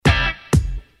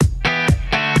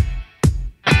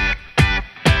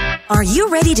Are you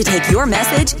ready to take your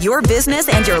message, your business,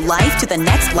 and your life to the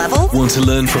next level? Want to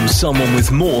learn from someone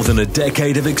with more than a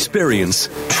decade of experience,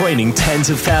 training tens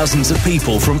of thousands of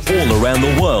people from all around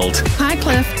the world? Hi,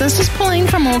 Cliff. This is Pauline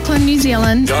from Auckland, New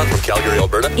Zealand. John from Calgary,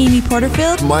 Alberta. Amy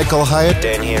Porterfield. Michael Hyatt.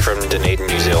 Dan here from Dunedin,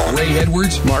 New Zealand. Ray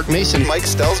Edwards. Mark Mason. Mike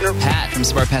Stelzner. Pat from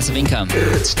Smart Passive Income.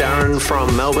 It's Darren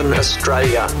from Melbourne,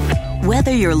 Australia.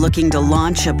 Whether you're looking to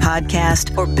launch a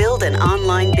podcast or build an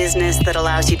online business that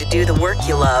allows you to do the work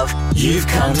you love, You've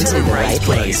come to the right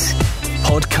place.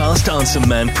 Podcast Answer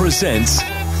Man presents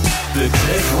The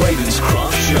Cliff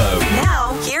Ravenscraft Show.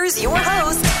 Now, here's your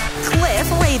host, Cliff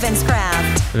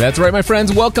Ravenscraft. That's right, my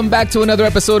friends. Welcome back to another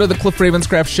episode of the Cliff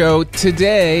Ravenscraft Show.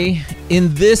 Today,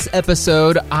 in this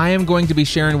episode, I am going to be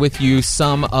sharing with you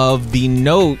some of the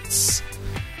notes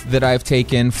that I've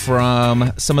taken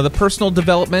from some of the professional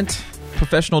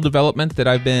development that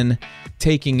I've been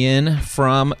taking in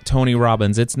from Tony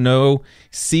Robbins. It's no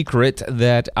secret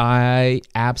that I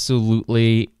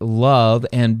absolutely love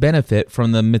and benefit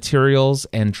from the materials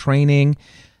and training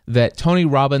that Tony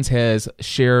Robbins has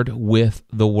shared with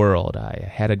the world. I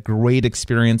had a great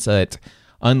experience at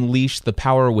Unleash the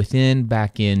Power Within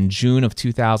back in June of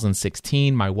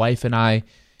 2016. My wife and I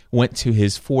went to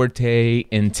his 4-day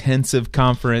intensive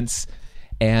conference,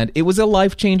 and it was a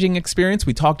life-changing experience.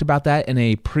 We talked about that in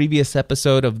a previous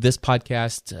episode of this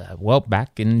podcast,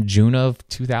 back in June of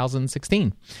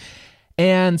 2016.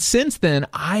 And since then,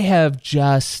 I have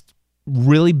just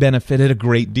really benefited a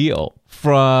great deal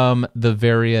from the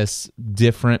various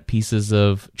different pieces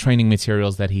of training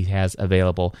materials that he has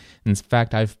available. In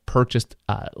fact, I've purchased,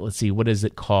 what is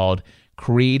it called?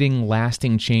 Creating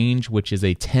Lasting Change, which is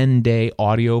a 10-day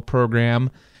audio program.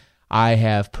 I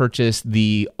have purchased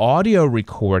the audio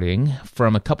recording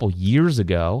from a couple years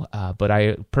ago, but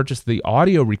I purchased the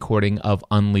audio recording of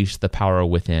Unleash the Power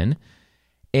Within.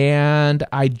 And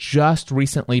I just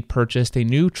recently purchased a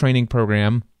new training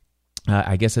program.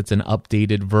 I guess it's an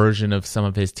updated version of some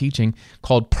of his teaching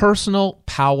called Personal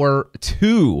Power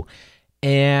 2.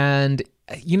 And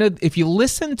you know, if you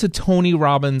listen to Tony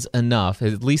Robbins enough,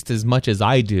 at least as much as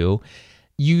I do,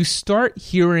 you start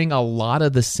hearing a lot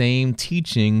of the same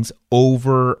teachings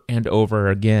over and over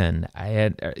again.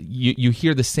 You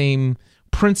hear the same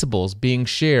principles being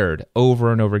shared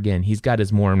over and over again. He's got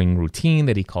his morning routine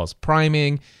that he calls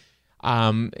priming.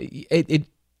 And the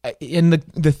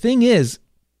thing is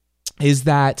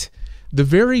that the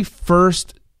very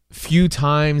first few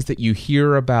times that you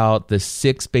hear about the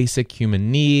 6 basic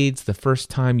human needs, the first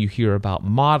time you hear about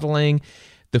modeling,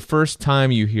 the first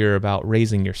time you hear about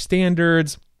raising your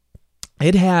standards,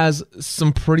 it has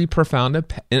some pretty profound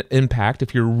impact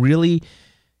if you're really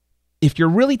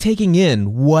taking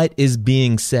in what is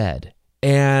being said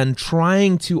and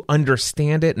trying to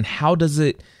understand it, and how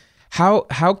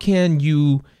can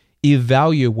you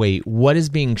evaluate what is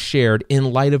being shared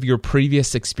in light of your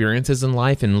previous experiences in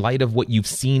life, in light of what you've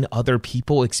seen other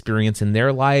people experience in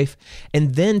their life,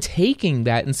 and then taking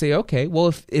that and say, okay, well,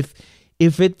 if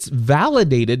it's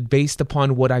validated based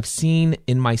upon what I've seen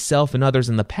in myself and others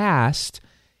in the past,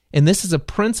 and this is a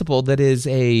principle that is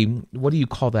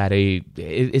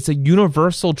it's a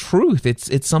universal truth.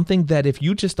 It's something that if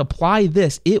you just apply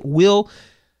this, it will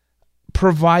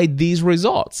provide these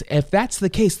results. If that's the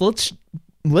case, let's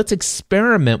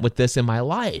experiment with this in my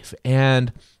life.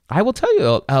 And I will tell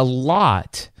you, a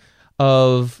lot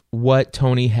of what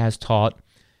Tony has taught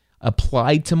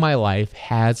applied to my life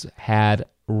has had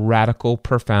radical,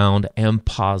 profound, and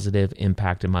positive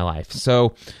impact in my life.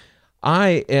 So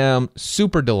I am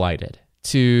super delighted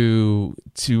to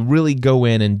really go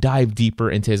in and dive deeper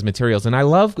into his materials. And I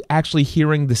love actually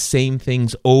hearing the same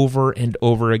things over and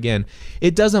over again.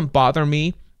 It doesn't bother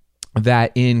me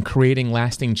that in Creating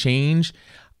Lasting Change,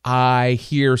 I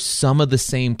hear some of the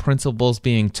same principles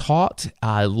being taught,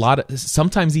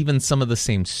 sometimes even some of the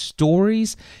same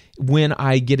stories when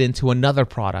I get into another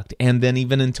product, and then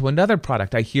even into another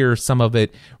product, I hear some of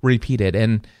it repeated.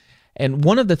 And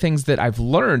one of the things that I've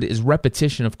learned is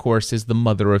repetition, of course, is the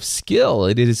mother of skill.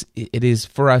 It is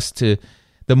for us to,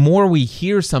 the more we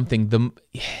hear something,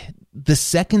 the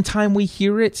second time we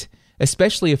hear it,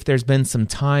 especially if there's been some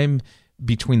time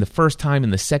between the first time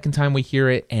and the second time we hear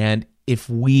it, and if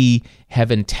we have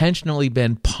intentionally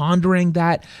been pondering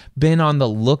that, been on the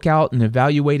lookout and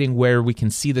evaluating where we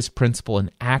can see this principle in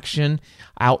action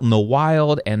out in the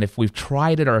wild, and if we've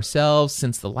tried it ourselves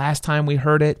since the last time we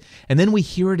heard it, and then we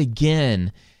hear it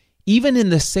again, even in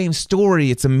the same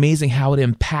story, it's amazing how it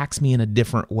impacts me in a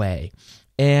different way.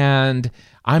 And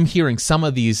I'm hearing some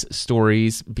of these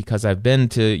stories because I've been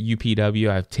to UPW.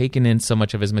 I've taken in so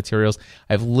much of his materials.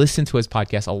 I've listened to his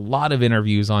podcast, a lot of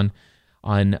interviews on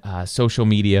social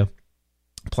media.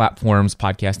 platforms,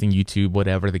 podcasting, YouTube,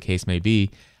 whatever the case may be.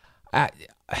 I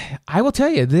will tell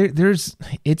you,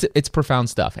 it's profound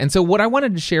stuff. And so what I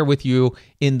wanted to share with you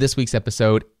in this week's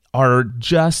episode are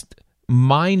just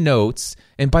my notes.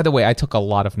 And by the way, I took a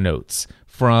lot of notes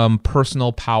from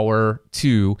Personal Power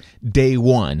 2 Day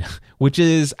 1, which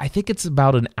is, I think it's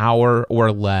about an hour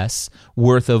or less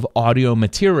worth of audio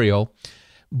material.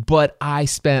 But I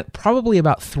spent probably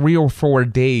about 3 or 4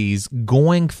 days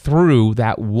going through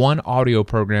that one audio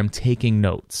program, taking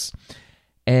notes.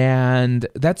 And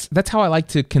that's how I like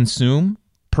to consume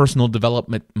personal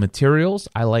development materials.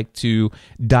 I like to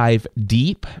dive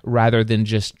deep rather than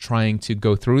just trying to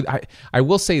go through. I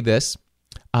will say this.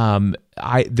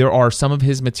 There are some of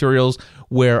his materials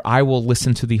where I will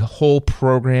listen to the whole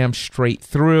program straight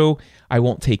through. I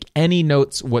won't take any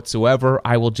notes whatsoever.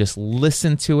 I will just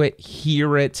listen to it,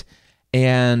 hear it,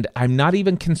 and I'm not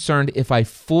even concerned if I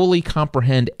fully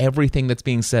comprehend everything that's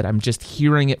being said. I'm just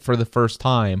hearing it for the first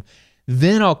time.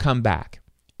 Then I'll come back,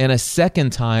 and a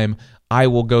second time I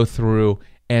will go through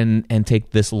and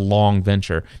take this long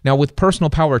venture. Now, with Personal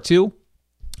Power 2,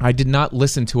 I did not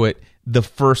listen to it the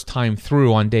first time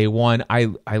through on day 1.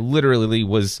 I literally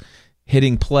was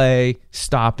hitting play,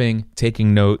 stopping,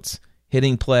 taking notes,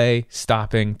 hitting play,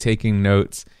 stopping, taking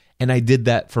notes. And I did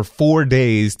that for 4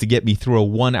 days to get me through a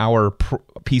 1 hour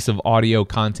piece of audio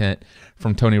content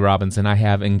from Tony Robbins. And I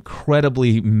have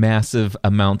incredibly massive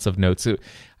amounts of notes.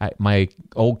 My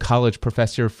old college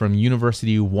professor from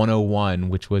University 101,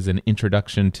 which was an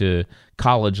introduction to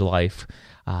college life,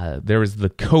 there was the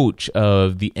coach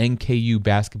of the NKU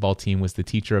basketball team, was the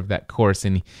teacher of that course,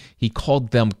 and he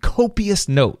called them copious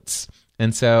notes.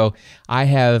 And so I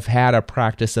have had a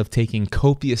practice of taking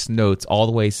copious notes all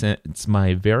the way since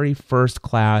my very first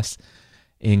class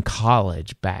in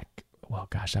college back, well,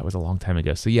 gosh, that was a long time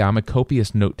ago. So yeah, I'm a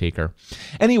copious note taker.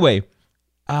 Anyway,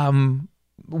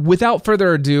 without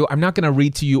further ado, I'm not going to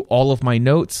read to you all of my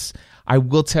notes. I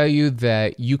will tell you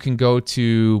that you can go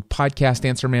to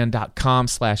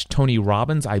podcastanswerman.com/Tony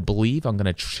Robbins. I believe I'm going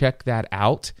to check that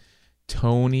out.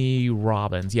 Tony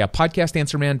Robbins. Yeah,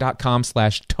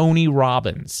 podcastanswerman.com/Tony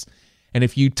Robbins. And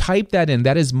if you type that in,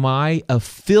 that is my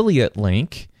affiliate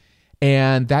link,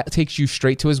 and that takes you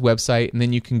straight to his website, and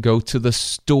then you can go to the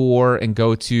store and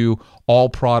go to all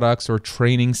products or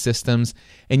training systems,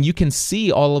 and you can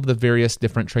see all of the various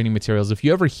different training materials. If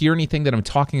you ever hear anything that I'm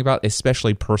talking about,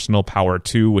 especially Personal Power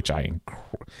 2, which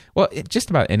just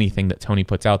about anything that Tony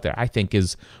puts out there, I think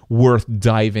is worth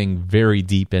diving very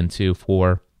deep into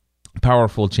for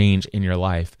powerful change in your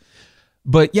life.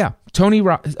 But yeah,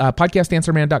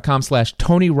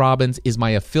 podcastanswerman.com/Tony Robbins is my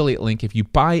affiliate link. If you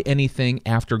buy anything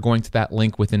after going to that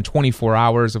link within 24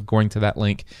 hours of going to that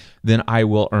link, then I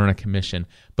will earn a commission.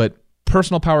 But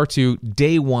Personal Power 2,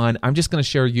 Day 1, I'm just going to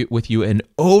share with you an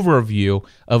overview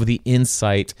of the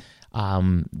insight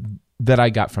that I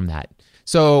got from that.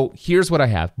 So here's what I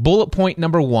have. Bullet point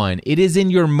number 1, it is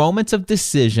in your moments of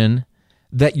decision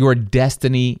that your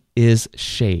destiny is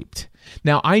shaped.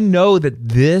 Now, I know that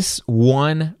this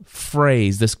one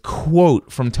phrase, this quote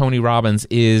from Tony Robbins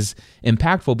is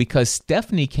impactful because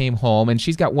Stephanie came home and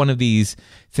she's got one of these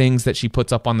things that she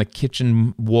puts up on the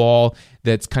kitchen wall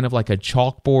that's kind of like a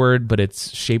chalkboard, but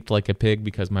it's shaped like a pig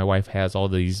because my wife has all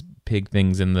these pig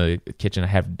things in the kitchen. I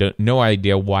have no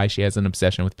idea why she has an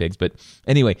obsession with pigs. But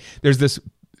anyway, there's this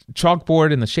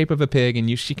chalkboard in the shape of a pig,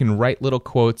 and she can write little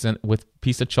quotes with a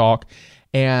piece of chalk.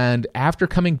 And after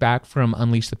coming back from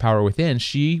Unleash the Power Within,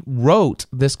 she wrote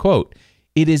this quote: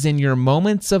 "It is in your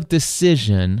moments of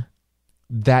decision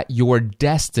that your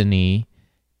destiny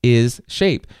is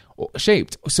shaped."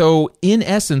 So in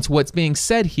essence, what's being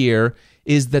said here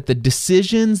is that the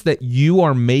decisions that you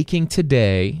are making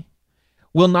today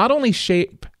will not only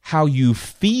shape how you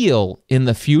feel in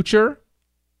the future,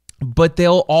 but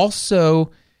they'll also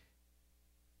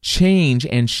change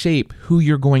and shape who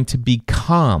you're going to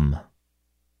become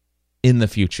in the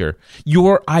future.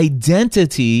 Your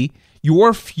identity,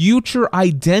 your future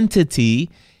identity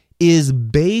is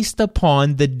based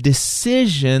upon the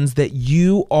decisions that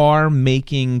you are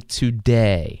making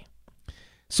today.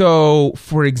 So,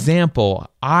 for example,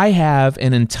 I have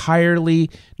an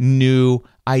entirely new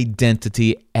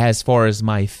identity as far as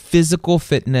my physical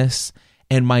fitness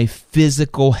and my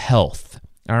physical health.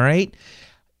 All right?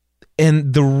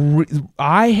 And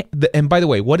and by the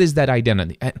way, what is that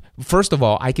identity? First of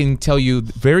all, I can tell you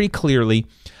very clearly,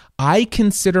 I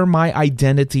consider my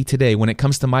identity today when it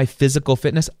comes to my physical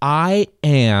fitness, I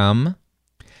am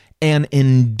an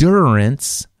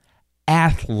endurance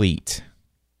athlete.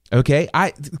 Okay,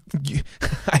 I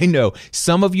know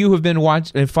some of you have been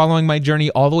following my journey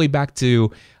all the way back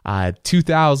to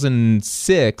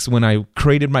 2006 when I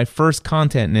created my first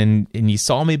content, and you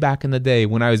saw me back in the day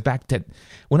when I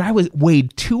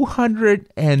weighed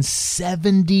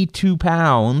 272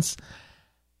 pounds.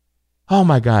 Oh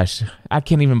my gosh, I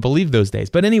can't even believe those days.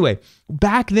 But anyway,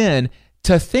 back then,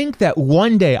 to think that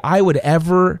one day I would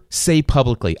ever say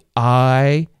publicly,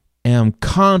 I am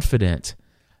confident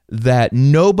that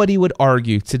nobody would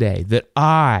argue today that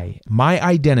my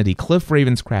identity, Cliff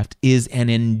Ravenscraft, is an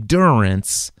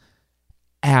endurance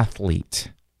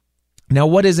athlete. Now,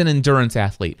 what is an endurance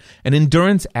athlete? An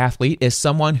endurance athlete is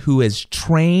someone who has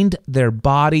trained their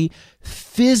body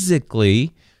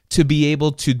physically to be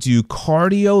able to do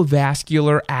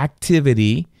cardiovascular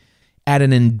activity at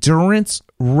an endurance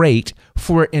rate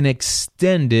for an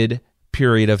extended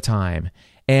period of time.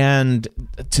 And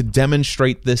to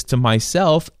demonstrate this to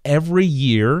myself, every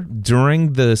year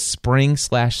during the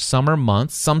spring/summer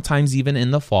months, sometimes even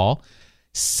in the fall,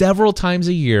 several times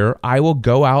a year, I will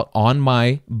go out on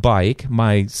my bike,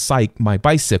 my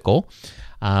bicycle,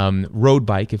 road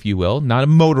bike, if you will, not a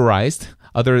motorized,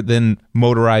 other than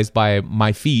motorized by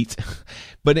my feet.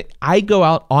 But I go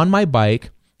out on my bike,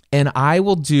 and I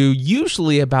will do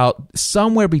usually about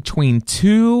somewhere between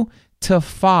 2 to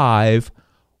 5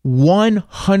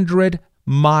 100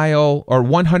 mile or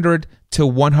 100 to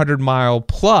 100 mile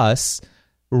plus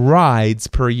rides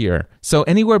per year. So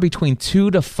anywhere between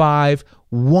 2 to 5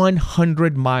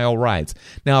 100 mile rides.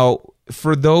 Now,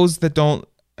 for those that don't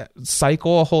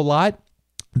cycle a whole lot,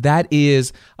 that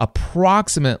is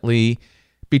approximately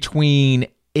between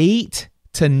 8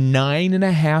 to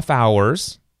 9.5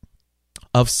 hours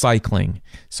of cycling.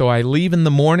 So I leave in the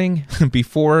morning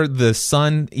before the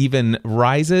sun even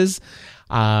rises.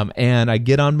 And I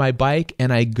get on my bike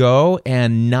and I go,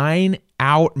 and 9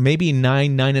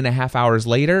 9.5 hours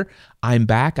later, I'm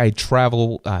back. I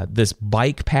travel this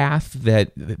bike path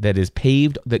that is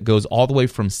paved that goes all the way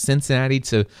from Cincinnati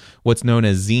to what's known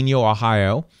as Xenia,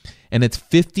 Ohio, and it's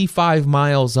 55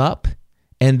 miles up.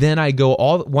 And then I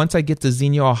go once I get to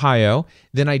Xenia, Ohio,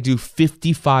 then I do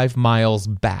 55 miles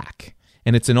back.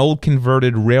 And it's an old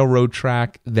converted railroad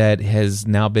track that has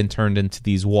now been turned into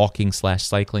these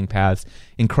walking/cycling paths.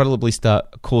 Incredibly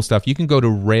cool stuff. You can go to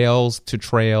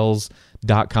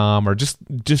railstotrails.com or just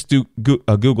do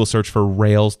a Google search for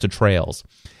Rails to Trails.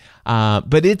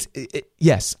 But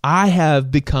yes, I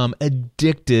have become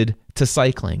addicted to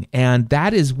cycling, and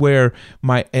that is where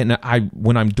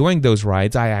when I'm doing those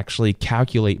rides, I actually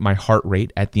calculate my heart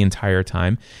rate at the entire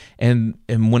time, and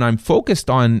when I'm focused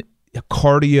on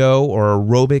cardio or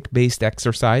aerobic based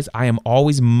exercise, I am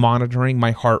always monitoring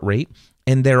my heart rate.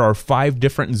 And there are 5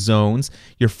 different zones.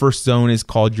 Your first zone is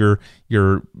called your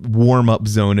warm-up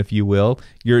zone, if you will.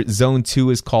 Your zone 2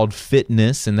 is called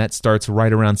fitness, and that starts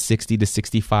right around 60 to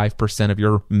 65% of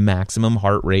your maximum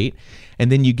heart rate.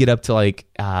 And then you get up to I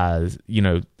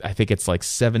think it's like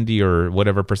 70 or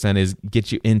whatever percent is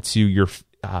get you into your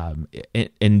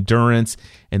endurance,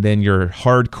 and then your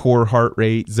hardcore heart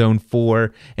rate, zone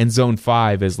 4, and zone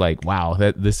 5 is like, wow,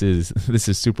 this is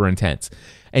super intense.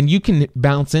 And you can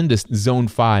bounce into zone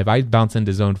 5. I bounce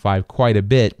into zone 5 quite a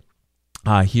bit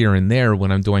here and there when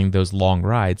I'm doing those long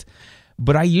rides.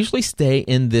 But I usually stay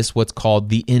in this what's called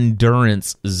the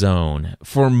endurance zone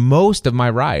for most of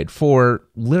my ride, for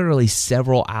literally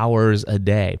several hours a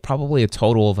day, probably a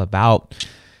total of about,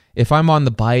 if I'm on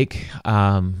the bike,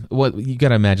 you got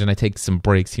to imagine I take some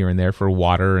breaks here and there for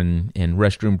water and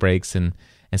restroom breaks and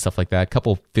stuff like that, a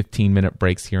couple 15-minute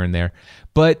breaks here and there.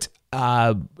 But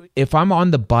if I'm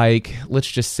on the bike,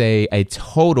 let's just say a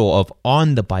total of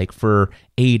on the bike for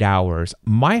 8 hours,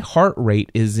 my heart rate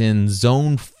is in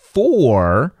zone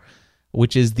 4,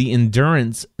 which is the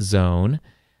endurance zone,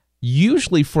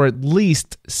 usually for at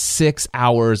least 6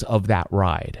 hours of that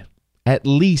ride. At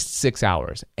least 6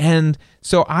 hours. And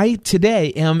so I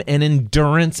today am an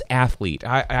endurance athlete.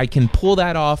 I can pull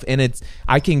that off, and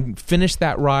I can finish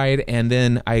that ride, and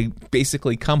then I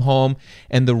basically come home,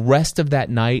 and the rest of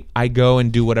that night I go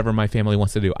and do whatever my family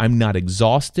wants to do. I'm not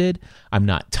exhausted. I'm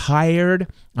not tired.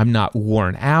 I'm not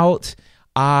worn out.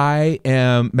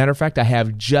 Matter of fact, I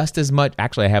have just as much,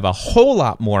 actually I have a whole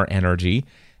lot more energy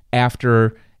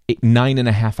after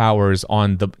 9.5 hours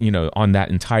on that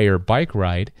entire bike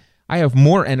ride. I have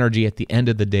more energy at the end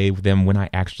of the day than when I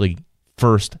actually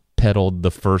first pedaled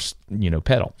the first,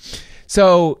 pedal.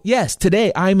 So yes,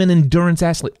 today I'm an endurance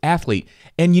athlete.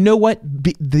 And you know what?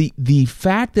 The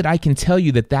fact that I can tell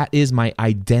you that is my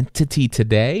identity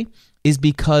today is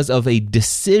because of a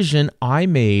decision I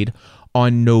made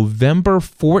on November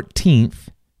 14th,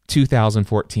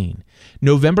 2014.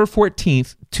 November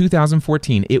 14th,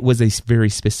 2014, it was a very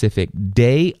specific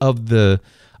day of the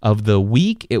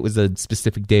week. It was a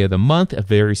specific day of the month, a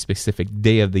very specific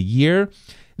day of the year.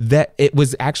 That it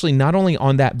was actually not only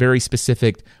on that very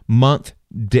specific month,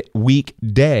 week,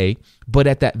 day, but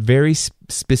at that very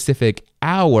specific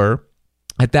hour,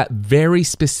 at that very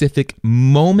specific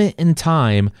moment in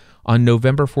time on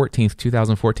November 14th,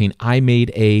 2014, I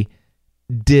made a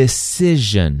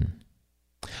decision.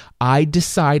 I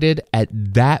decided at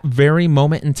that very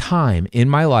moment in time in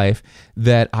my life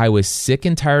that I was sick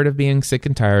and tired of being sick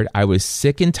and tired. I was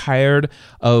sick and tired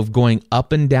of going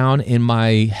up and down in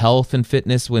my health and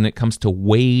fitness when it comes to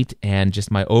weight and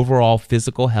just my overall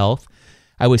physical health.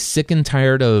 I was sick and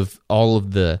tired of all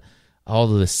of the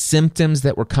symptoms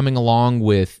that were coming along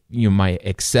with, my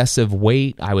excessive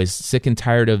weight. I was sick and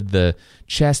tired of the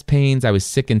chest pains. I was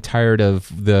sick and tired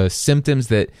of the symptoms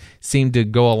that seemed to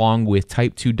go along with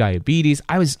type 2 diabetes.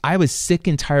 I was sick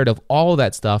and tired of all of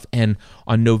that stuff. And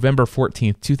on November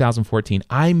 14th, 2014,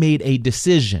 I made a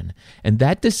decision. And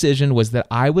that decision was that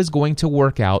I was going to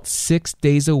work out 6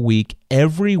 days a week,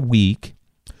 every week,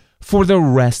 for the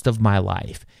rest of my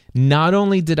life. Not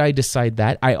only did I decide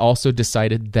that, I also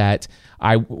decided that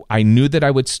I knew that I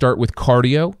would start with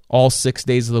cardio all 6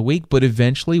 days of the week, but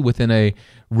eventually within a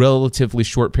relatively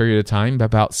short period of time,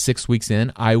 about 6 weeks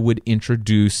in, I would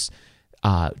introduce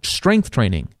strength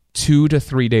training 2 to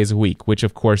 3 days a week, which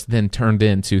of course then turned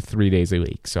into 3 days a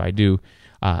week. So I do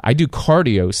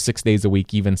cardio 6 days a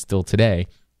week even still today,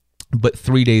 but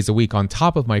 3 days a week on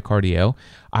top of my cardio,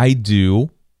 I do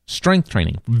strength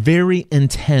training, very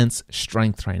intense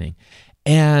strength training.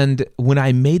 And when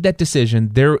I made that decision,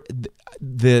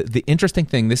 the interesting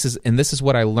thing, this is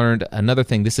what I learned. Another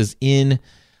thing, this is in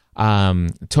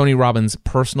Tony Robbins'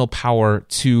 Personal Power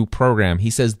 2 program. He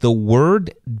says the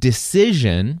word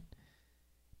decision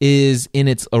is in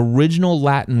its original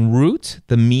Latin root.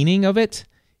 The meaning of it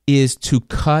is to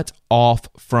cut off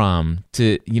from.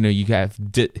 You have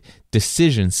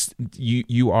decisions.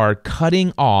 You are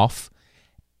cutting off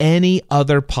any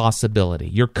other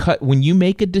possibility. When you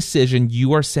make a decision,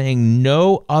 you are saying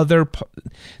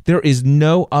there is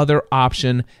no other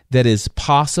option that is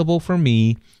possible for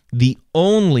me. The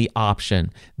only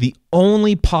option, the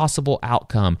only possible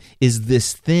outcome is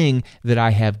this thing that I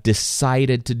have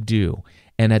decided to do.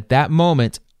 And at that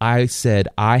moment, I said,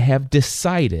 I have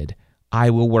decided I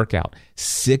will work out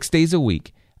 6 days a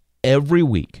week, every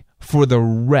week, for the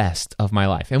rest of my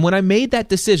life. And when I made that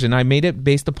decision, I made it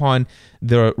based upon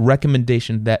the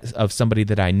recommendation of somebody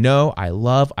that I know, I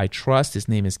love, I trust. His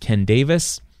name is Ken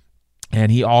Davis,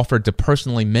 and he offered to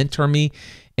personally mentor me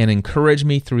and encourage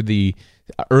me through the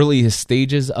earliest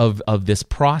stages of this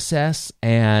process.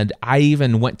 And I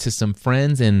even went to some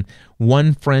friends, and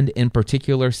one friend in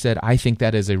particular said, I think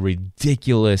that is a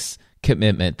ridiculous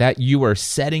commitment, that you are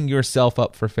setting yourself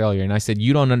up for failure. And I said,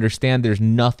 you don't understand. There's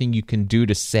nothing you can do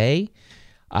to say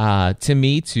to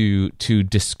me to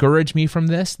discourage me from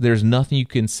this. There's nothing you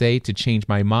can say to change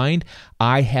my mind.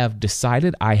 I have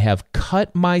decided, I have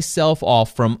cut myself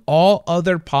off from all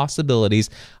other possibilities.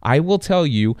 I will tell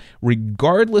you,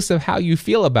 regardless of how you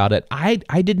feel about it,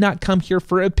 I did not come here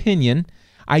for opinion.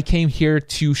 I came here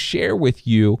to share with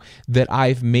you that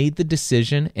I've made the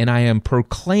decision, and I am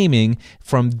proclaiming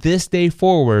from this day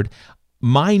forward,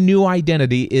 my new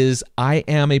identity is I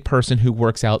am a person who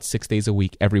works out 6 days a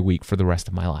week, every week for the rest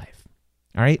of my life.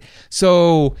 All right?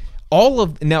 So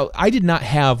now I did not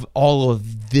have all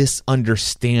of this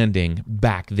understanding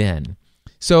back then.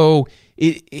 So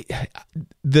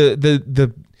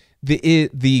the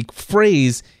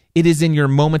phrase, it is in your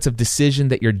moments of decision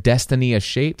that your destiny is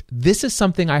shaped. This is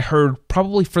something I heard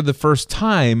probably for the first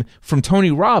time from Tony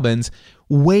Robbins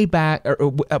way back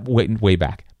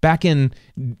in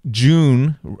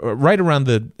June, right around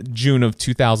the June of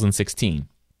 2016.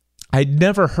 I'd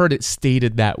never heard it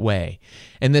stated that way.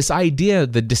 And this idea,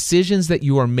 the decisions that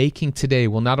you are making today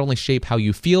will not only shape how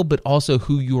you feel, but also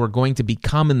who you are going to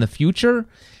become in the future.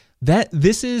 That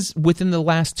this is within the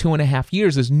last 2.5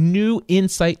 years is new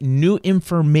insight, new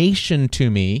information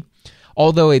to me,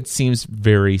 although it seems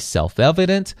very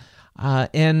self-evident.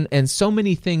 And so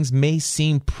many things may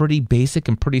seem pretty basic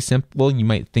and pretty simple. You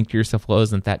might think to yourself, well,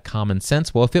 isn't that common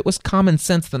sense? Well, if it was common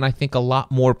sense, then I think a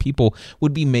lot more people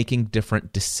would be making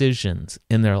different decisions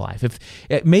in their life.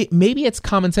 Maybe it's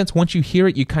common sense. Once you hear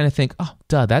it, you kind of think, oh,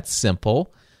 duh, that's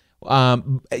simple.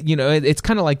 It's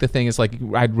kind of like the thing is like,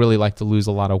 I'd really like to lose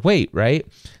a lot of weight, right?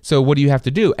 So what do you have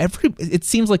to do? It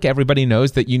seems like everybody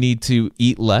knows that you need to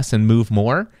eat less and move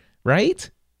more, right?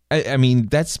 I mean,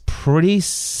 that's pretty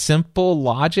simple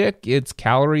logic. It's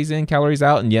calories in, calories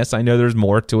out. And yes, I know there's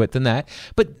more to it than that.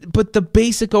 But the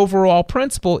basic overall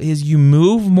principle is you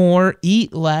move more,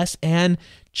 eat less, and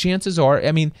chances are,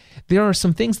 I mean, there are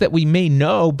some things that we may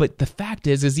know, but the fact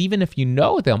is even if you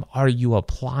know them, are you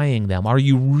applying them? Are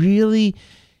you really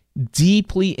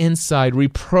deeply inside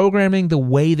reprogramming the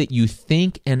way that you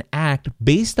think and act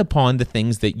based upon the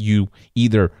things that you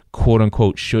either quote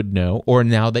unquote should know or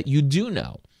now that you do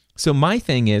know? So my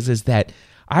thing is that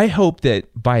I hope that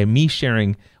by me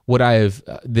sharing what I have,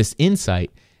 this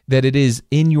insight, that it is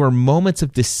in your moments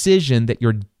of decision that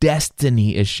your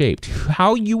destiny is shaped.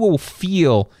 How you will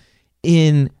feel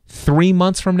in 3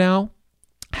 months from now,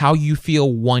 how you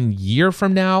feel 1 year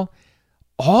from now,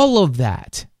 all of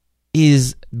that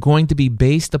is going to be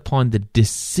based upon the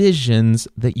decisions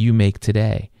that you make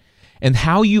today. And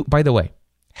how you, by the way,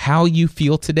 how you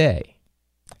feel today,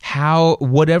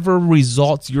 whatever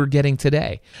results you're getting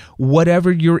today,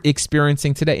 whatever you're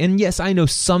experiencing today. And yes, I know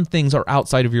some things are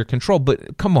outside of your control,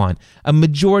 but come on, a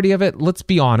majority of it, let's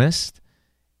be honest,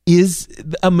 is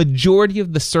a majority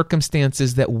of the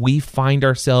circumstances that we find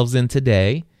ourselves in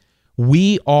today.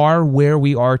 We are where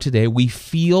we are today. We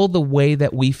feel the way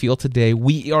that we feel today.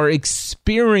 We are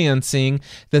experiencing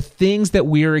the things that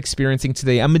we are experiencing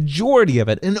today, a majority of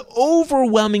it, an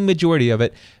overwhelming majority of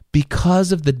it,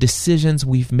 because of the decisions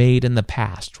we've made in the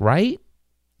past, right?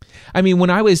 I mean, when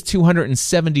I was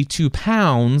 272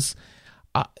 pounds,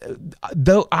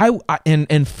 though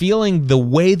and feeling the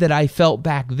way that I felt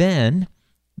back then,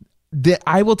 that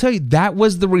I will tell you, that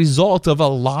was the result of a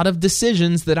lot of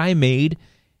decisions that I made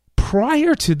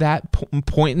prior to that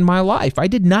point in my life. I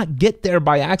did not get there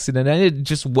by accident. I didn't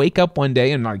just wake up one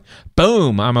day and like,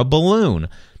 boom, I'm a balloon.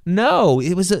 No,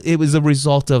 it was a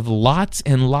result of lots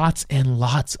and lots and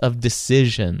lots of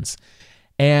decisions.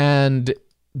 And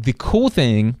the cool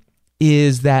thing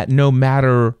is that no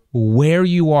matter where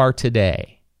you are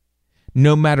today,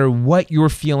 no matter what you're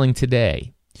feeling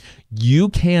today, you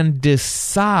can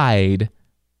decide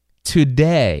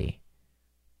today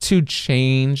to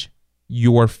change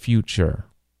your future.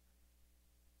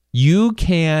 You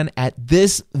can, at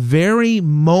this very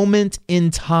moment in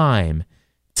time,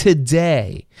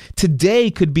 today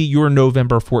could be your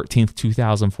November 14th,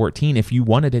 2014, if you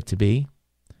wanted it to be.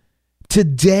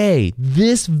 Today,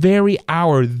 this very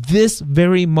hour, this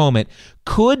very moment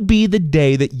could be the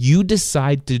day that you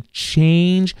decide to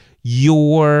change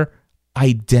your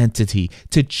identity,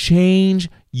 to change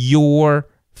your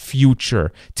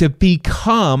future, to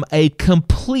become a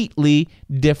completely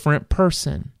different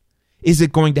person. Is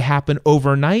it going to happen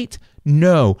overnight?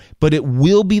 No, but it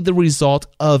will be the result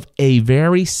of a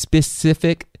very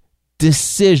specific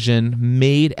decision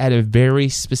made at a very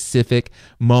specific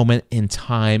moment in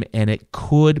time, and it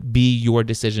could be your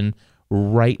decision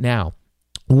right now,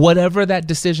 whatever that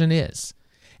decision is.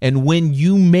 And when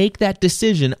you make that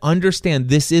decision, understand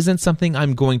this isn't something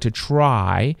I'm going to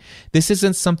try. This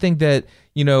isn't something that,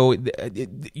 you know,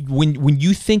 when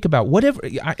you think about whatever,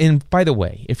 and by the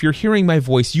way, if you're hearing my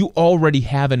voice, you already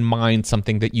have in mind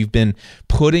something that you've been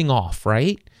putting off,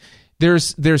 right?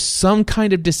 There's some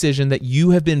kind of decision that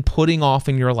you have been putting off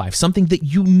in your life, something that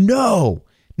you know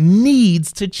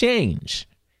needs to change.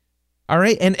 All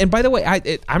right, and by the way,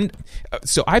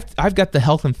 I've got the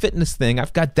health and fitness thing.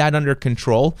 I've got that under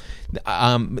control.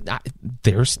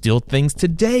 There's still things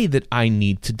today that I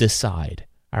need to decide.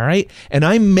 All right, and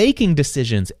I'm making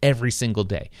decisions every single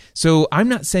day. So I'm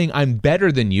not saying I'm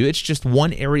better than you. It's just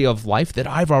one area of life that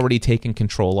I've already taken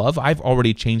control of. I've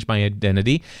already changed my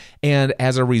identity, and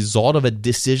as a result of a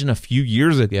decision a few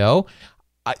years ago,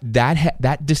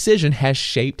 that decision has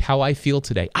shaped how I feel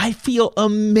today. I feel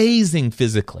amazing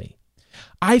physically.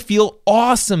 I feel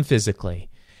awesome physically.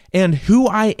 And who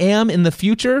I am in the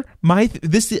future, I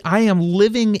am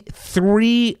living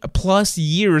 3+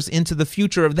 years into the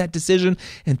future of that decision.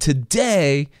 And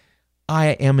today, I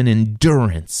am an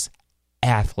endurance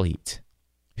athlete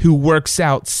who works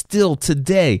out still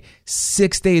today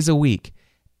 6 days a week,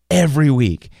 every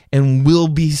week, and will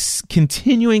be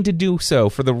continuing to do so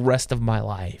for the rest of my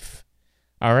life.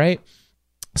 All right?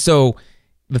 So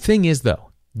the thing is,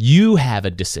 though, you have a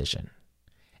decision.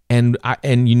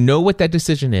 And you know what that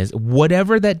decision is.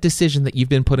 Whatever that decision that you've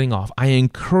been putting off, I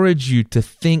encourage you to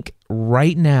think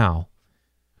right now,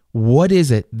 what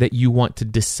is it that you want to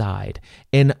decide?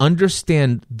 And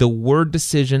understand the word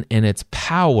decision and its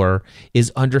power is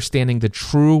understanding the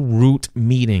true root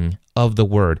meaning of the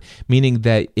word. Meaning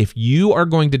that if you are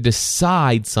going to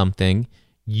decide something,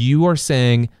 you are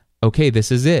saying, okay,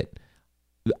 this is it.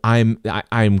 I'm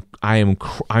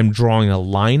drawing a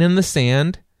line in the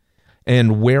sand.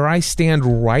 And where I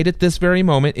stand right at this very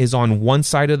moment is on one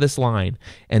side of this line.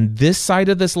 And this side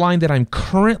of this line that I'm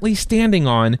currently standing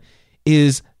on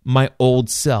is my old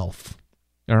self.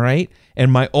 All right?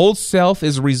 And my old self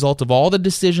is a result of all the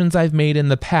decisions I've made in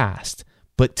the past.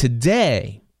 But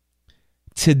today,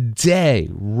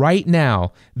 right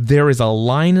now, there is a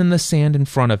line in the sand in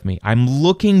front of me. I'm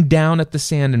looking down at the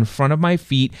sand in front of my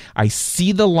feet. I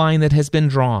see the line that has been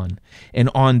drawn. And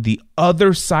on the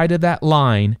other side of that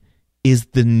line is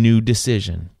the new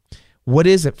decision. What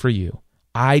is it for you?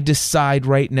 I decide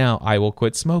right now I will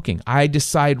quit smoking. I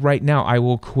decide right now I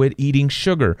will quit eating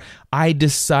sugar. I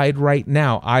decide right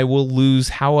now I will lose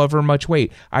however much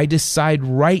weight. I decide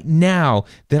right now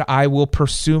that I will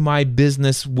pursue my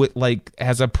business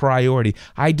as a priority.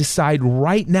 I decide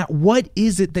right now, what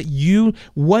is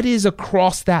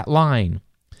across that line?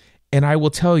 And I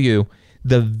will tell you,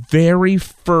 the very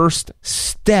first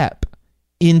step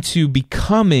into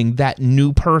becoming that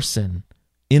new person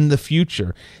in the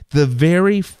future, the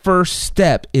very first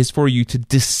step is for you to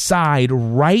decide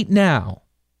right now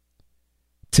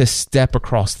to step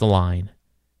across the line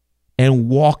and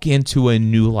walk into a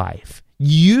new life.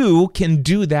 You can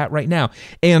do that right now.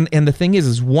 And the thing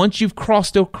is once you've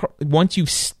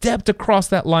stepped across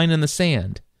that line in the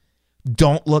sand,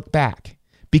 don't look back,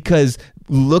 because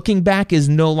looking back is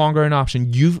no longer an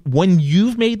option. When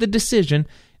you've made the decision,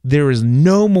 there is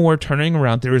no more turning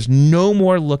around. There is no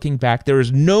more looking back. There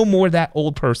is no more that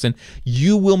old person.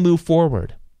 You will move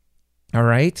forward. All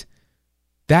right?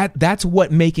 That's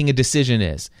what making a decision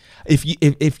is.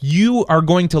 If you are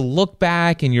going to look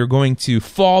back and you're going to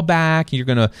fall back, you're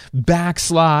going to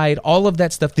backslide, all of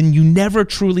that stuff, then you never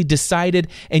truly decided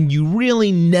and you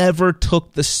really never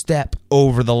took the step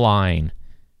over the line.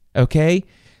 Okay?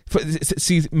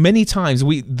 See, many times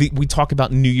we talk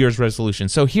about New Year's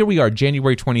resolutions. So here we are,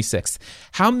 January 26th.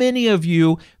 How many of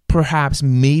you perhaps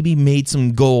maybe made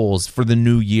some goals for the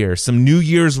new year, some New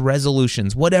Year's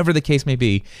resolutions, whatever the case may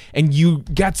be, and you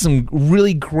got some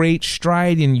really great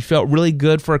stride and you felt really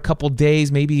good for a couple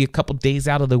days, maybe a couple days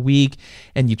out of the week,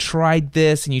 and you tried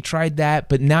this and you tried that,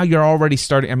 but now you're already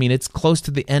starting. I mean, it's close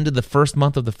to the end of the first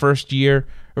month of the first year,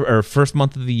 or first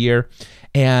month of the year,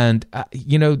 and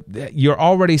you're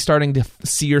already starting to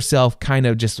see yourself kind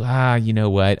of just, you know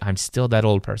what, I'm still that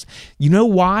old person. You know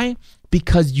why?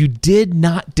 Because you did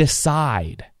not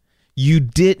decide. You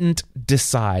didn't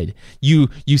decide. You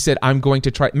said, I'm going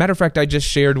to try. Matter of fact, I just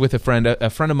shared with a friend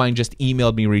of mine just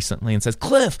emailed me recently and says,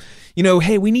 Cliff,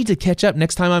 hey, we need to catch up.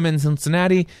 Next time I'm in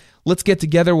Cincinnati, let's get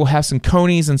together. We'll have some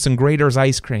Coney's and some Graeter's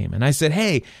ice cream. And I said,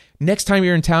 hey, next time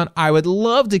you're in town, I would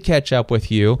love to catch up with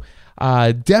you.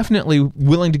 Definitely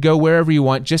willing to go wherever you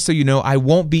want. Just so you know, I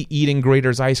won't be eating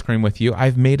Graeter's ice cream with you.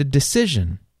 I've made a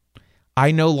decision.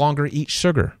 I no longer eat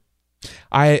sugar.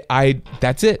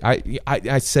 That's it.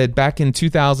 I said back in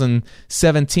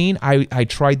 2017, I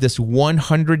tried this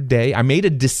 100-day. I made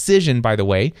a decision, by the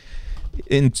way,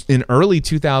 in early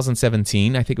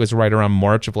 2017. I think it was right around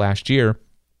March of last year.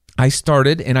 I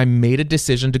started and I made a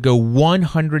decision to go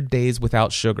 100 days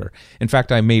without sugar. In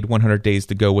fact, I made 100 days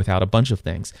to go without a bunch of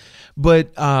things.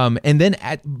 But and then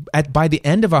by the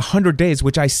end of 100 days,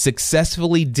 which I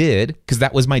successfully did, because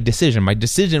that was my decision. My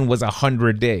decision was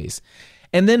 100 days.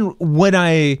 And then when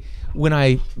I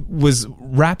was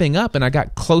wrapping up and I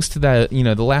got close to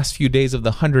the last few days of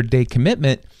the 100-day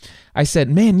commitment, I said,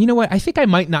 man, you know what? I think I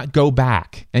might not go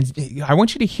back. And I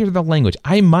want you to hear the language.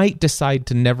 I might decide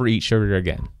to never eat sugar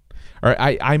again. Or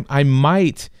I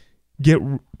might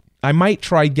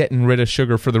try getting rid of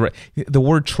sugar for the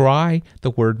word try,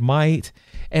 the word might.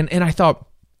 And I thought,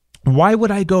 why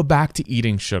would I go back to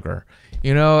eating sugar?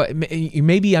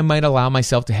 Maybe I might allow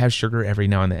myself to have sugar every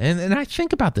now and then. And I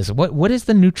think about this. What is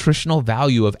the nutritional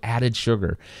value of added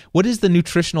sugar? What is the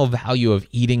nutritional value of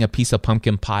eating a piece of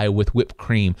pumpkin pie with whipped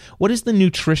cream? What is the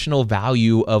nutritional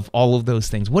value of all of those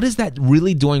things? What is that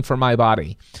really doing for my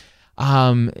body?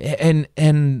 And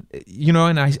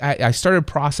I started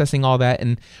processing all that.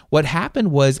 And what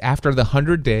happened was after the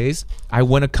 100 days, I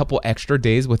went a couple extra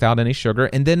days without any sugar.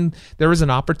 And then there was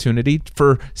an opportunity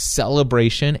for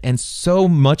celebration. And so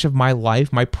much of my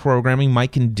life, my programming, my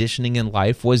conditioning in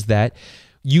life was that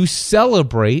you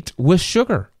celebrate with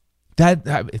sugar.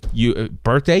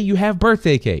 Birthday, you have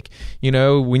birthday cake. There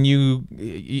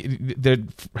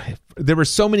were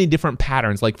so many different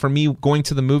patterns. Like for me, going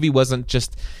to the movie wasn't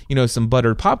just some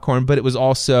buttered popcorn, but it was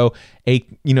also a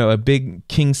big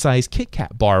king size Kit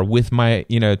Kat bar with my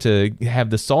to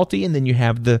have the salty, and then you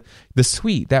have the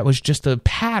sweet. That was just a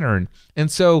pattern.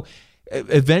 And so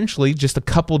eventually, just a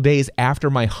couple days after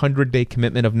my 100-day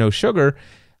commitment of no sugar,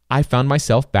 I found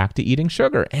myself back to eating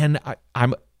sugar, and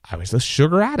I was a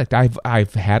sugar addict.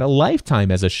 I've had a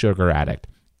lifetime as a sugar addict.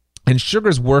 And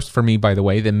sugar's worse for me, by the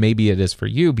way, than maybe it is for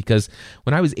you, because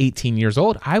when I was 18 years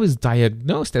old, I was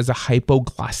diagnosed as a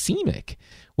hypoglycemic,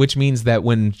 which means that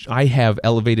when I have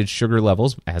elevated sugar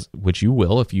levels, which you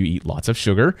will if you eat lots of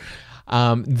sugar,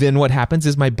 then what happens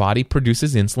is my body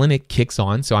produces insulin. It kicks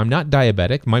on. So I'm not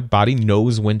diabetic. My body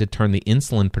knows when to turn the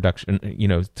insulin production,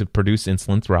 to produce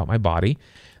insulin throughout my body.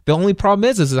 The only problem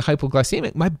is as a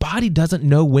hypoglycemic, my body doesn't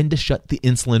know when to shut the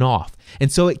insulin off.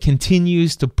 And so it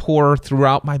continues to pour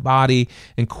throughout my body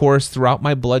and course throughout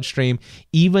my bloodstream.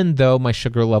 Even though my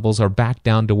sugar levels are back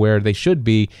down to where they should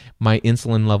be, my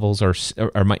insulin levels or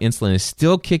my insulin is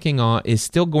still kicking on, is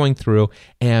still going through,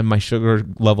 and my sugar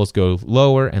levels go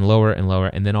lower and lower and lower.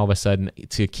 And then all of a sudden,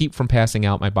 to keep from passing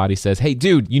out, my body says, hey,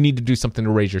 dude, you need to do something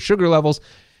to raise your sugar levels.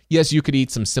 Yes, you could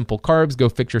eat some simple carbs, go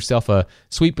fix yourself a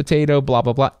sweet potato, blah,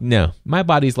 blah, blah. No, my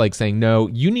body's like saying, no,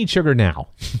 you need sugar now.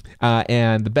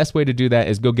 And the best way to do that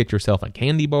is go get yourself a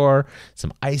candy bar,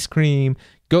 some ice cream,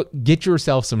 go get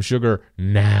yourself some sugar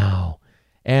now.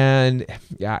 And,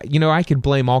 I could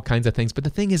blame all kinds of things. But the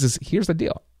thing is here's the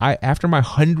deal. After my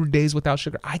 100 days without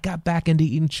sugar, I got back into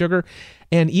eating sugar.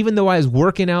 And even though I was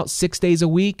working out 6 days a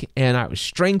week and I was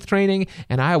strength training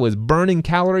and I was burning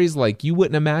calories like you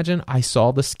wouldn't imagine, I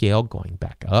saw the scale going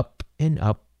back up and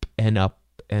up and up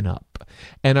and up.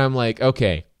 And I'm like,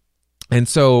 okay. And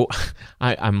so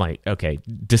I'm like, okay,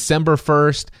 December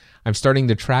 1st, I'm starting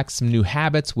to track some new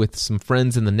habits with some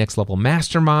friends in the Next Level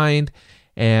Mastermind.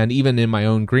 And even in my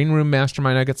own Green Room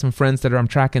Mastermind, I got some friends that I'm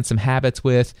tracking some habits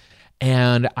with.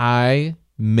 And I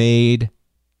made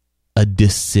a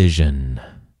decision.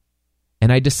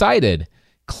 And I decided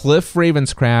Cliff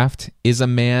Ravenscraft is a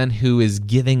man who is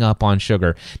giving up on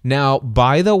sugar. Now,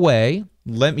 by the way,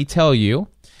 let me tell you,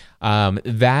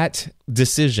 that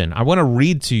decision, I want to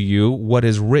read to you what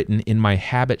is written in my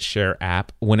Habit Share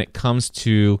app when it comes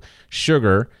to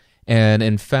sugar. And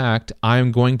in fact,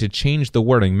 I'm going to change the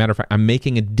wording. Matter of fact, I'm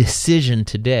making a decision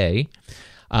today.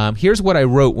 Here's what I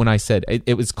wrote when I said,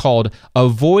 it was called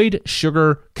Avoid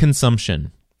Sugar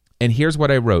Consumption. And here's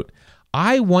what I wrote.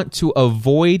 I want to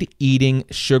avoid eating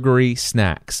sugary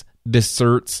snacks,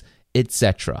 desserts,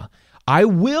 etc. I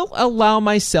will allow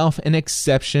myself an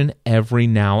exception every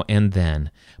now and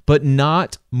then, but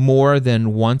not more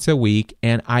than once a week,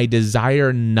 and I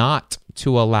desire not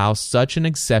to allow such an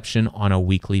exception on a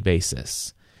weekly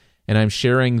basis. And I'm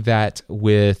sharing that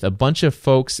with a bunch of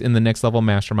folks in the Next Level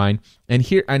Mastermind. And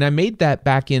I made that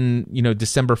back in,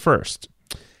 December 1st.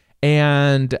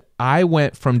 And I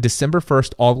went from December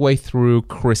 1st all the way through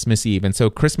Christmas Eve. And so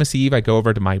Christmas Eve, I go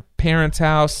over to my parents'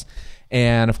 house.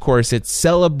 And of course, it's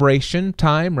celebration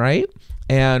time, right?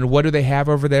 And what do they have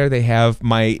over there? They have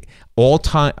my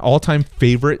all-time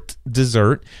favorite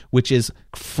dessert, which is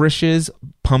Frisch's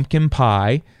pumpkin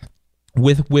pie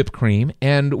with whipped cream.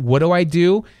 And what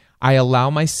do? I allow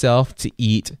myself to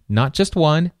eat not just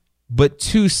one, but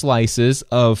 2 slices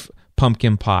of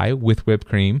pumpkin pie with whipped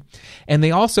cream. And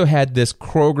they also had this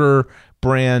Kroger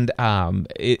brand,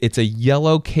 it's a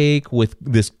yellow cake with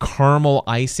this caramel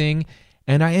icing.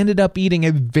 And I ended up eating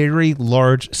a very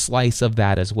large slice of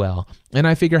that as well. And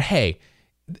I figure, hey,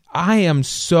 I am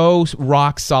so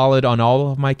rock solid on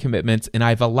all of my commitments, and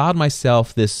I've allowed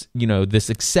myself this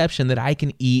exception that I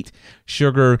can eat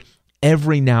sugar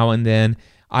every now and then.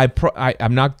 I'm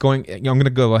going to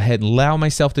go ahead and allow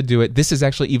myself to do it. This is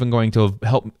actually even going to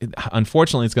help.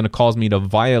 Unfortunately, it's going to cause me to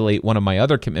violate one of my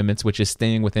other commitments, which is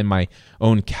staying within my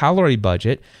own calorie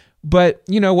budget. But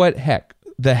you know what?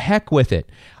 The heck with it.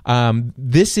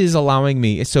 This is allowing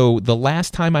me. So the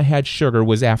last time I had sugar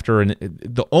was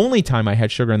the only time I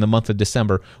had sugar in the month of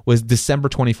December was December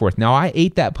 24th. Now I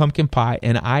ate that pumpkin pie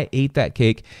and I ate that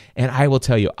cake, and I will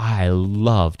tell you, I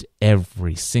loved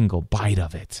every single bite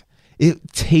of it.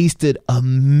 It tasted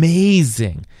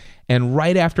amazing. And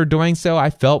right after doing so,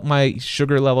 I felt my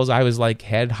sugar levels. I was like,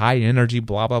 had high energy,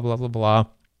 blah, blah, blah, blah, blah.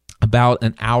 About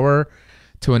an hour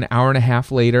to an hour and a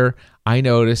half later, I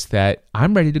noticed that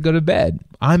I'm ready to go to bed.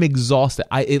 I'm exhausted.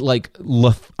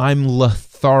 I'm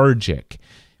lethargic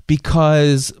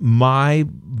because my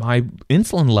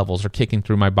insulin levels are kicking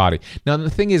through my body. Now the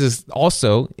thing is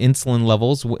also insulin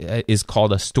levels is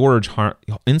called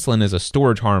insulin is a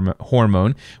storage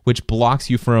hormone, which blocks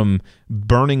you from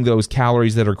burning those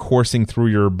calories that are coursing through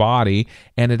your body,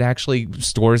 and it actually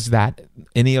stores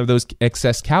any of those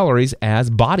excess calories as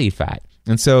body fat.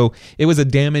 And so it was a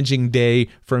damaging day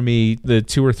for me. The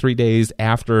 2 or 3 days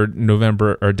after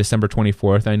November or December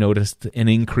 24th, I noticed an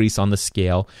increase on the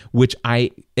scale, which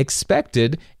I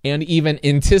expected and even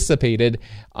anticipated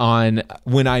on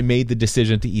when I made the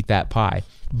decision to eat that pie.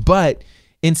 But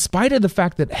in spite of the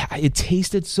fact that it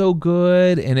tasted so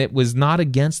good and it was not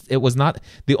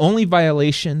the only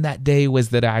violation that day was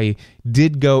that I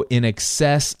did go in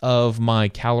excess of my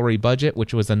calorie budget,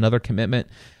 which was another commitment.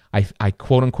 I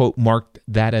quote unquote marked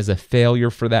that as a failure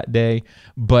for that day,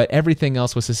 but everything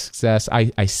else was a success.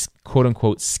 I quote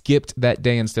unquote skipped that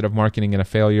day instead of marking it a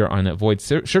failure on avoid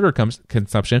sugar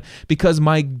consumption, because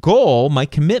my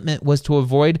commitment was to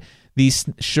avoid these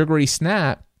sugary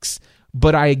snacks,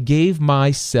 but I gave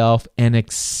myself an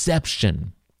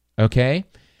exception. Okay.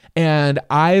 And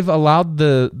I've allowed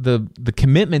the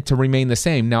commitment to remain the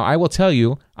same. Now, I will tell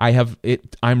you,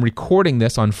 I'm recording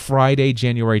this on Friday,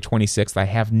 January 26th. I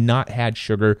have not had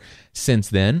sugar since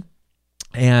then.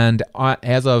 And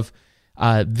as of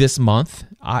this month,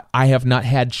 I have not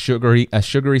had a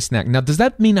sugary snack. Now, does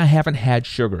that mean I haven't had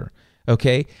sugar?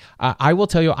 Okay. I will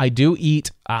tell you, I do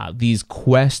eat these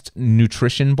Quest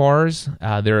nutrition bars.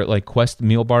 They're like Quest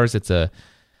meal bars.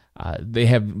 They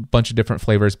have a bunch of different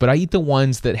flavors, but I eat the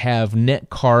ones that have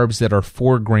net carbs that are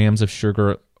 4 grams of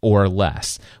sugar or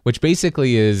less, which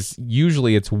basically is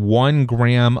usually it's 1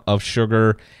 gram of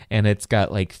sugar and it's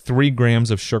got like 3 grams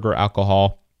of sugar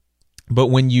alcohol. But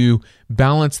when you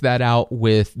balance that out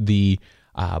with the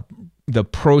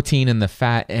protein and the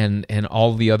fat and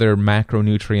all the other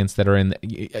macronutrients that are in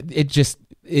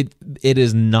it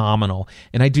is nominal,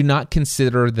 and I do not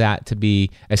consider that to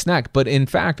be a snack. But in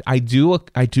fact, I do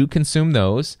consume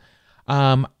those.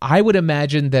 I would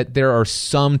imagine that there are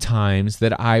some times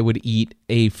that I would eat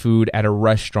a food at a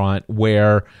restaurant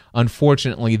where,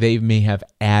 unfortunately, they may have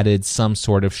added some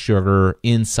sort of sugar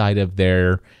inside of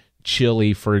their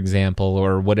chili, for example,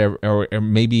 or whatever. Or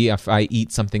maybe if I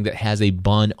eat something that has a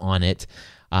bun on it,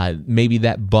 maybe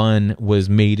that bun was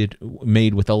made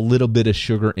with a little bit of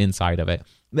sugar inside of it.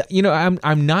 You know,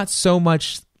 I'm not so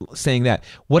much saying that.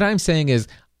 What I'm saying is,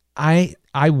 matter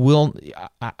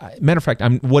of fact,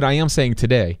 what I am saying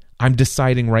today, I'm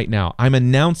deciding right now. I'm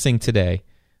announcing today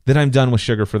that I'm done with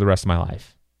sugar for the rest of my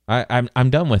life. I'm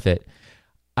done with it.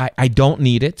 I don't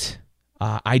need it.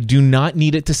 I do not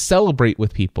need it to celebrate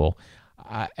with people.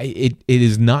 It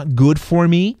is not good for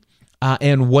me.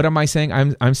 And what am I saying?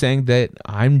 I'm saying that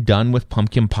I'm done with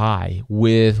pumpkin pie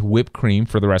with whipped cream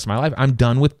for the rest of my life. I'm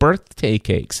done with birthday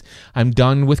cakes. I'm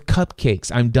done with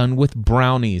cupcakes. I'm done with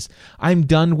brownies. I'm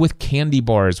done with candy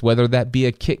bars, whether that be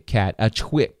a Kit Kat, a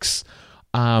Twix,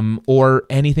 or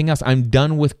anything else. I'm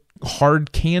done with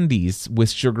hard candies with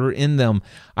sugar in them.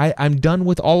 I'm done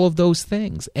with all of those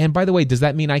things. And by the way, does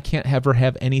that mean I can't ever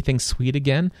have anything sweet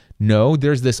again? No,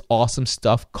 there's this awesome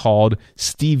stuff called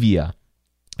stevia.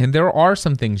 And there are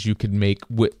some things you could make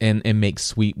and make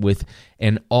sweet with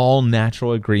an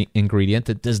all-natural ingredient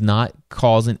that does not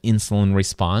cause an insulin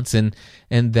response, and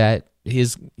that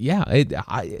is,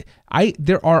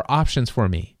 there are options for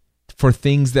me for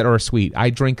things that are sweet.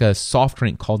 I drink a soft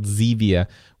drink called Zevia,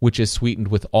 which is sweetened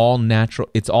with all natural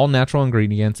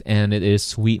ingredients, and it is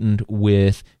sweetened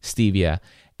with stevia.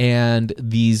 And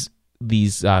these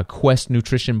Quest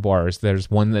nutrition bars,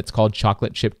 there's one that's called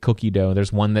chocolate chip cookie dough,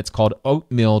 there's one that's called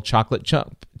oatmeal chocolate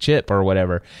chip or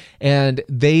whatever, and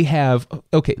they have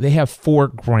 4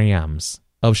 grams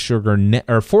of sugar net,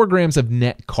 or 4 grams of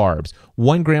net carbs,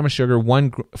 1 gram of sugar,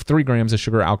 3 grams of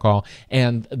sugar alcohol,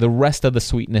 and the rest of the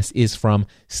sweetness is from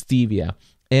stevia.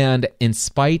 And in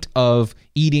spite of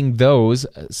eating those,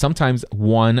 sometimes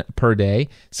 1 per day,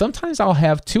 sometimes I'll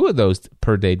have 2 of those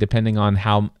per day, depending on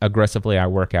how aggressively I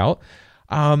work out.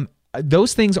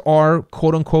 Those things are,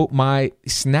 quote unquote, my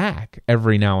snack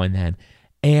every now and then.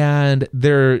 And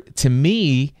they're, to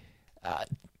me,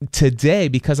 today,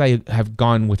 because I have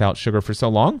gone without sugar for so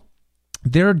long,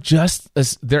 they're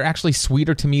actually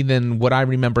sweeter to me than what I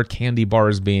remember candy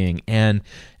bars being and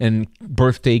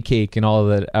birthday cake and all of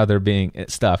that other being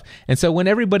stuff. And so when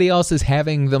everybody else is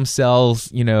having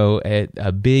themselves,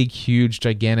 a big, huge,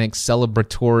 gigantic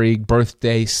celebratory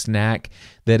birthday snack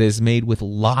that is made with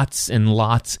lots and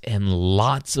lots and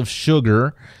lots of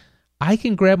sugar, I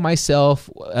can grab myself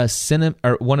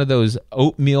one of those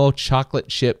oatmeal chocolate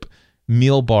chip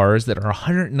meal bars that are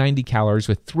 190 calories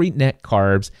with 3 net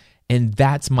carbs. And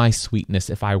that's my sweetness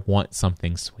if I want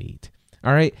something sweet.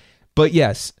 All right. But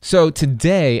yes, so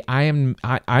today I'm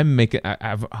making.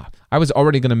 I was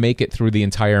already going to make it through the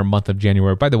entire month of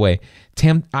January. By the way,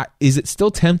 is it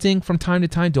still tempting from time to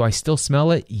time? Do I still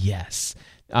smell it? Yes.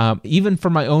 Even for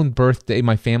my own birthday,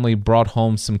 my family brought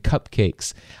home some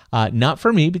cupcakes. Not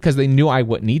for me, because they knew I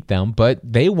wouldn't eat them, but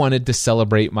they wanted to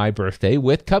celebrate my birthday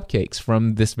with cupcakes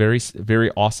from this very,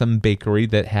 very awesome bakery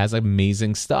that has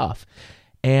amazing stuff.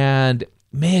 And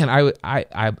man,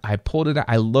 I pulled it out.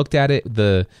 I looked at it.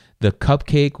 The The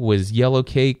cupcake was yellow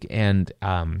cake, and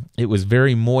it was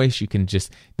very moist. You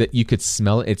could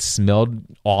smell it. It smelled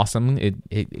awesome.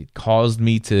 It caused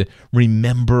me to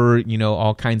remember,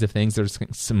 all kinds of things. There's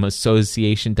some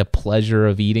association to pleasure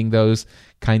of eating those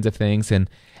kinds of things, and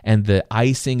the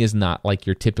icing is not like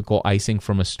your typical icing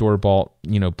from a store-bought,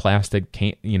 plastic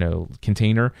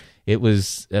container. It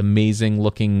was amazing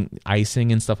looking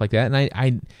icing and stuff like that.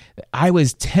 And I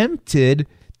was tempted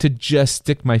to just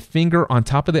stick my finger on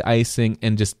top of the icing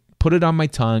and just put it on my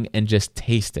tongue and just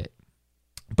taste it.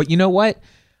 But you know what?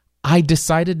 I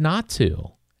decided not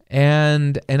to.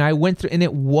 And I went through, and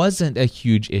it wasn't a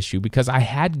huge issue because I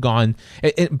had gone,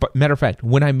 matter of fact,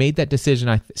 when I made that decision,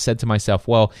 I said to myself,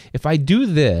 well, if I do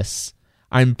this,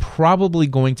 I'm probably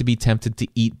going to be tempted to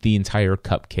eat the entire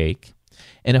cupcake.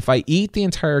 And if I eat the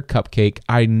entire cupcake,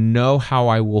 I know how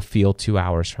I will feel 2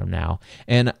 hours from now.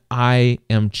 And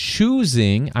I'm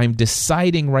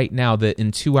deciding right now that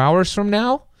in 2 hours from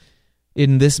now,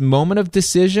 in this moment of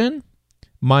decision,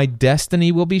 my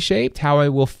destiny will be shaped. How I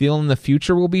will feel in the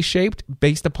future will be shaped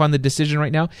based upon the decision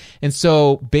right now. And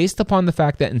so based upon the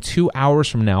fact that in 2 hours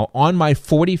from now, on my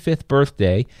 45th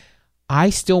birthday,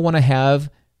 I still want to have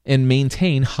and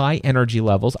maintain high energy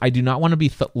levels. I do not want to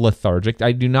be lethargic.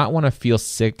 I do not want to feel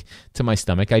sick to my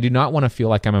stomach. I do not want to feel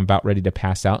like I'm about ready to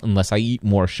pass out unless I eat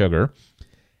more sugar.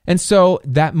 And so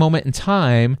that moment in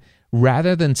time,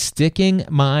 rather than sticking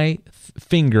my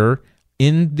finger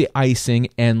in the icing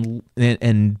and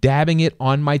dabbing it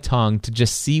on my tongue to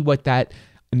just see what that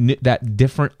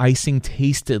different icing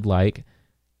tasted like,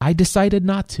 I decided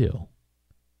not to.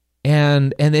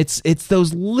 And it's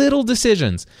those little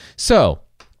decisions. So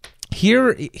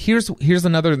here's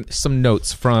some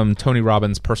notes from Tony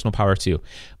Robbins' Personal Power 2.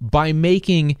 By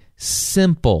making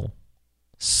simple,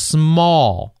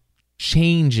 small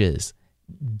changes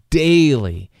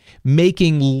daily,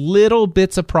 making little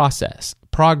bits of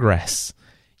progress,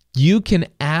 you can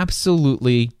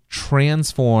absolutely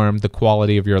transform the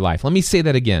quality of your life. Let me say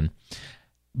that again.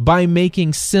 By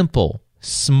making simple,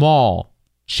 small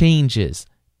changes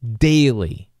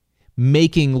daily,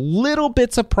 making little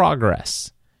bits of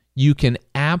progress, you can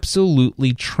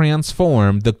absolutely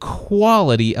transform the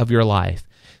quality of your life.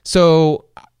 So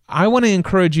I want to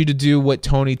encourage you to do what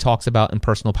Tony talks about in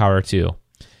Personal Power 2.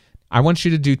 I want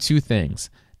you to do two things.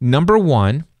 Number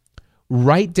one,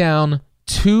 write down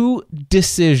 2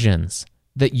 decisions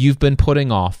that you've been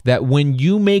putting off that when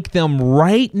you make them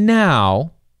right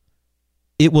now,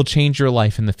 it will change your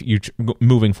life in the future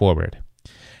moving forward.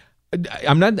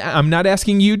 I'm not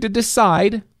asking you to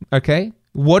decide, okay?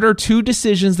 What are 2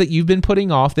 decisions that you've been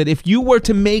putting off that if you were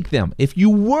to make them, if you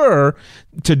were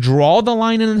to draw the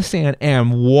line in the sand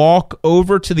and walk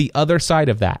over to the other side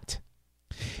of that,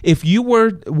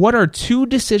 what are 2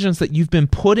 decisions that you've been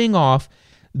putting off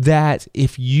that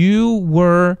if you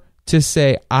were to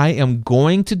say, I am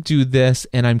going to do this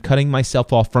and I'm cutting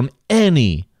myself off from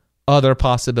any other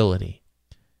possibility?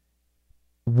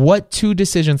 What 2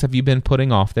 decisions have you been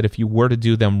putting off that if you were to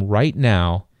do them right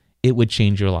now, it would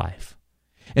change your life?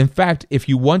 In fact, if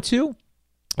you want to,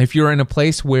 if you're in a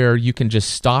place where you can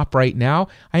just stop right now,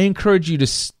 I encourage you to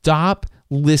stop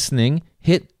listening,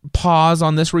 hit pause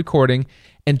on this recording,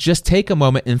 and just take a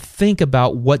moment and think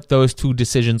about what those 2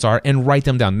 decisions are and write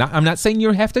them down. Now, I'm not saying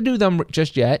you have to do them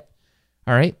just yet,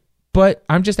 all right? But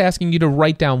I'm just asking you to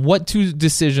write down what 2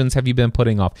 decisions have you been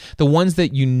putting off, the ones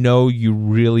that you know you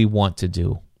really want to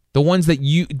do, the ones that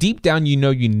you deep down you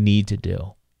know you need to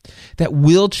do, that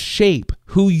will shape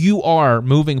who you are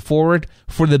moving forward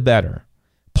for the better.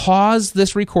 Pause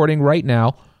this recording right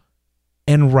now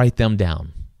and write them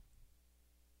down.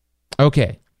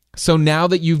 Okay, so now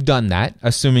that you've done that,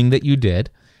 assuming that you did,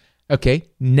 okay,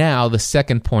 now the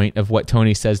second point of what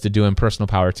Tony says to do in Personal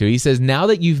Power 2, he says now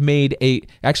that you've made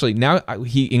now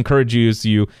he encourages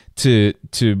you to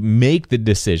make the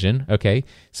decision, okay?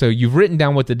 So you've written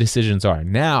down what the decisions are.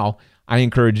 Now I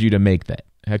encourage you to make that.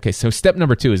 Okay, so step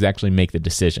number 2 is actually make the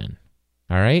decision,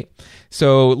 all right?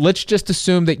 So let's just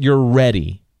assume that you're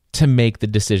ready to make the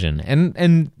decision.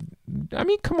 And I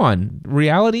mean, come on,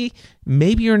 reality,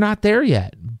 maybe you're not there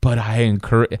yet, but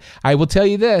I will tell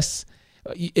you this,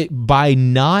 by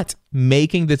not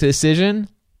making the decision,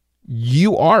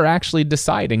 you are actually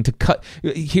deciding to cut.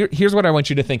 Here's what I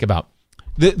want you to think about.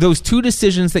 Those 2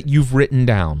 decisions that you've written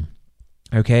down,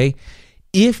 okay?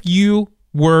 If you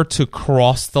were to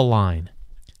cross the line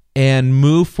and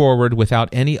move forward without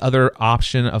any other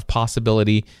option of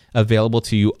possibility available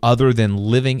to you other than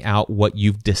living out what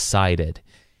you've decided,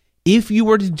 if you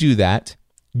were to do that,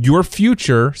 your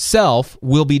future self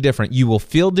will be different. You will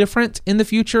feel different in the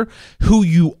future. Who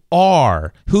you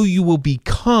are, who you will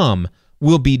become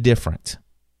will be different.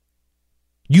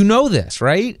 You know this,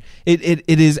 right? It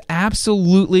is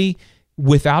absolutely,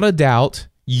 without a doubt,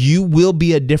 you will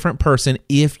be a different person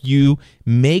if you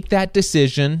make that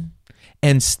decision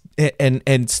and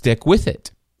stick with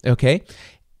it. Okay?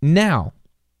 Now,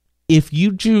 if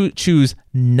you choose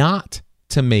not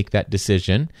to make that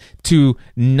decision, to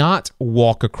not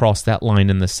walk across that line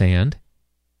in the sand,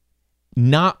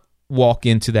 not walk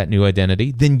into that new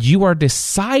identity, then you are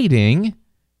deciding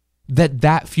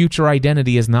that future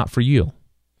identity is not for you.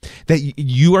 That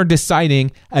you are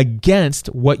deciding against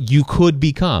what you could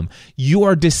become. You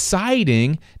are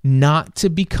deciding not to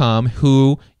become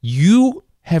who you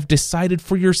have decided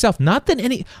for yourself.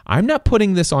 I'm not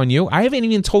putting this on you. I haven't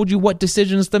even told you what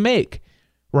decisions to make,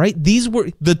 right? These were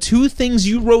the two things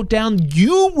you wrote down.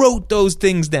 You wrote those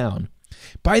things down.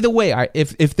 By the way,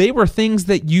 if they were things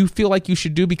that you feel like you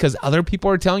should do because other people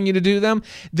are telling you to do them,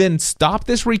 then stop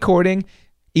this recording,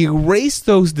 erase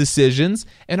those decisions,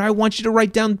 and I want you to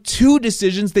write down 2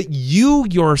 decisions that you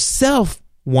yourself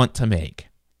want to make.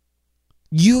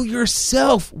 You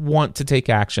yourself want to take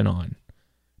action on.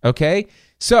 Okay?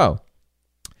 So,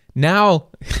 now,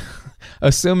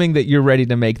 assuming that you're ready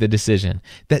to make the decision,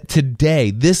 that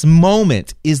today, this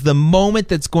moment is the moment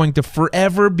that's going to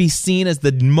forever be seen as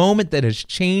the moment that has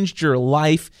changed your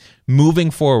life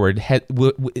moving forward.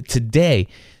 Today,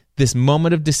 this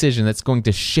moment of decision that's going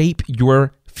to shape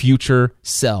your future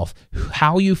self,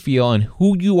 how you feel and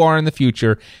who you are in the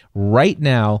future right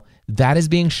now, that is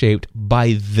being shaped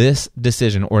by this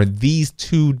decision or these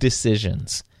 2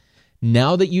 decisions.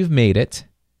 Now that you've made it,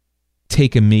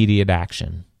 take immediate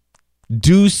action.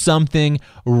 Do something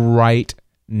right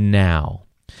now.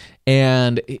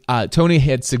 And Tony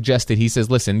had suggested, he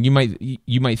says, listen, you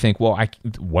might think, well,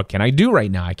 what can I do right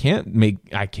now? I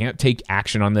can't take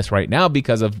action on this right now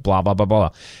because of blah, blah, blah, blah.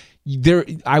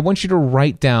 I want you to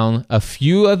write down a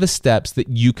few of the steps that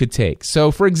you could take. So,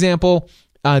 for example,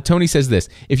 Tony says this: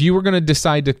 if you were going to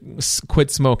decide to quit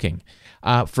smoking,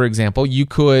 for example, you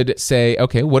could say,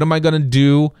 okay, what am I going to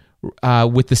do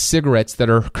with the cigarettes that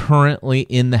are currently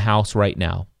in the house right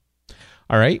now?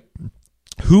 All right.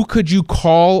 Who could you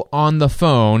call on the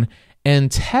phone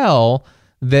and tell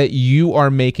that you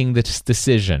are making this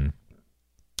decision?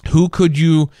 Who could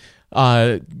you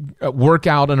work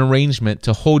out an arrangement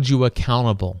to hold you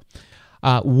accountable?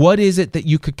 What is it that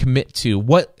you could commit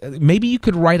to? Maybe you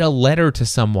could write a letter to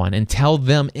someone and tell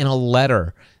them in a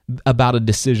letter about a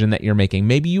decision that you're making.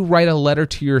 Maybe you write a letter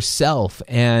to yourself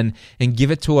and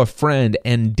give it to a friend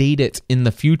and date it in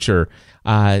the future,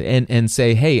 and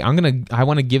say, hey, I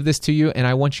want to give this to you and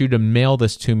I want you to mail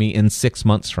this to me in 6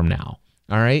 months from now.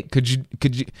 All right? Could you?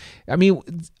 I mean,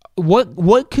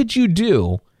 what could you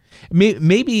do?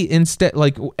 Maybe instead,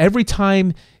 like every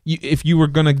time if you were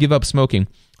going to give up smoking,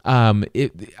 and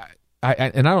I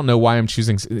don't know why I'm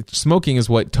choosing smoking is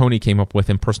what Tony came up with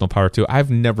in Personal Power 2. I've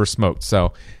never smoked,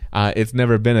 so it's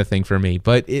never been a thing for me.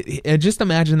 But just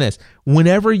imagine this: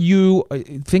 whenever you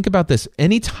think about this,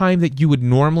 any time that you would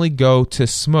normally go to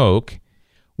smoke,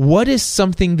 what is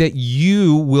something that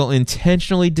you will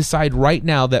intentionally decide right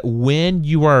now that when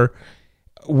you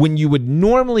would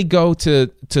normally go to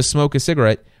smoke a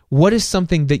cigarette, what is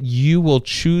something that you will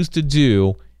choose to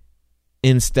do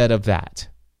instead of that?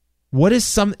 What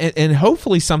is and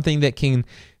hopefully something that can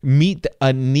meet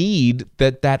a need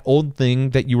that old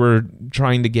thing that you were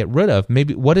trying to get rid of?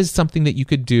 Maybe what is something that you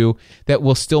could do that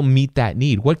will still meet that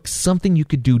need? What's something you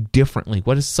could do differently?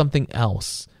 What is something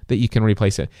else that you can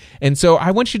replace it? And so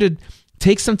I want you to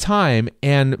take some time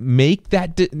and make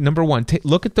that, number one,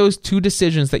 look at those 2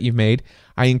 decisions that you've made.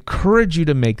 I encourage you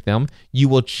to make them. You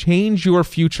will change your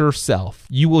future self.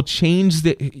 You will change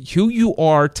who you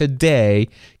are today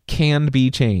can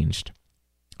be changed.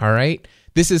 All right?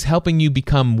 This is helping you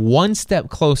become one step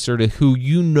closer to who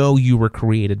you know you were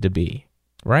created to be.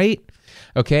 Right?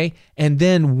 Okay? And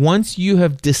then once you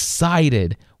have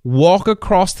decided, walk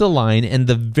across the line, and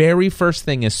the very first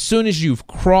thing, as soon as you've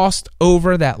crossed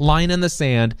over that line in the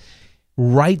sand,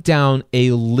 write down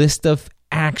a list of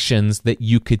actions that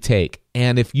you could take.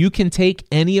 And if you can take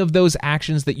any of those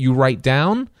actions that you write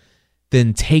down,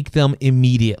 then take them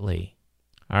immediately.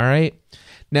 All right?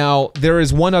 Now, there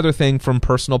is one other thing from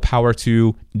Personal Power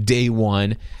 2 Day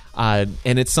 1, and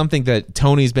it's something that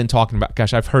Tony's been talking about.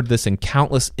 Gosh, I've heard this in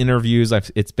countless interviews.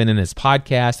 It's been in his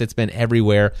podcast. It's been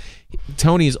everywhere.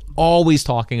 Tony's always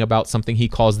talking about something he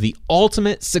calls the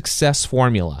ultimate success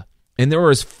formula. And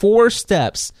there is 4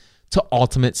 steps to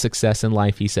ultimate success in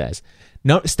life, he says.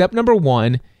 Step number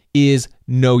 1 is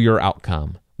know your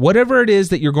outcome. Whatever it is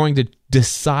that you're going to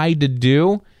decide to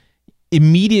do,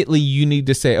 immediately you need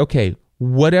to say, okay,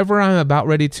 whatever I'm about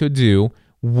ready to do,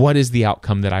 what is the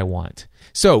outcome that I want?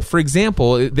 So, for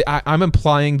example, I'm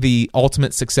applying the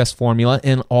ultimate success formula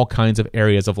in all kinds of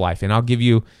areas of life. And I'll give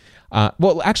you,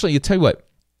 actually, you tell you what,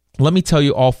 let me tell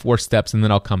you all 4 steps, and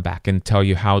then I'll come back and tell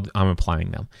you how I'm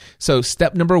applying them. So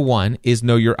step number 1 is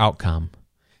know your outcome.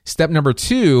 Step number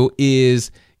 2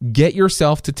 is get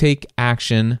yourself to take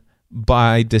action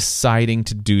by deciding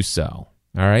to do so. All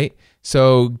right?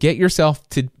 So get yourself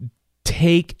to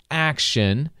take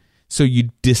action. So you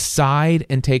decide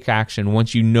and take action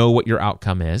once you know what your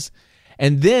outcome is.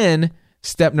 And then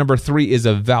step number 3 is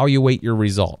evaluate your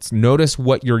results. Notice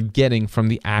what you're getting from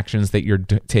the actions that you're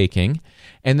taking.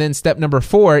 And then step number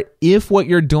 4, if what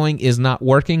you're doing is not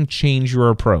working, change your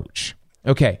approach.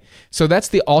 Okay, so that's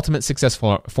the ultimate success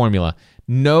formula.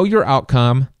 Know your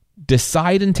outcome,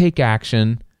 decide and take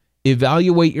action,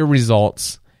 evaluate your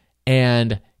results,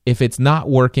 and if it's not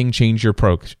working, change your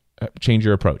approach.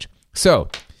 So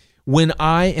when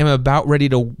I am about ready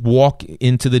to walk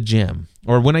into the gym,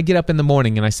 or when I get up in the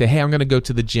morning and I say, hey, I'm going to go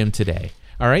to the gym today.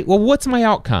 All right, well, what's my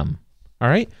outcome? All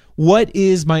right, what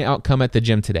is my outcome at the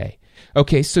gym today?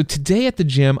 Okay, so today at the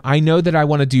gym, I know that I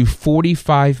want to do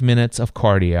 45 minutes of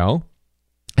cardio,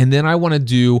 and then I want to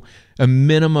do a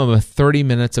minimum of 30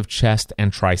 minutes of chest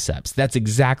and triceps. That's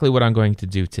exactly what I'm going to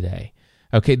do today.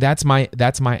 Okay, that's my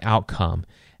outcome.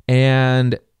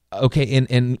 And okay,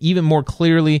 and even more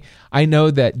clearly, I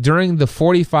know that during the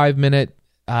 45-minute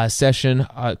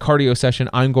cardio session,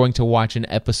 I'm going to watch an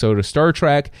episode of Star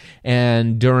Trek,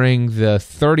 and during the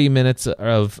 30 minutes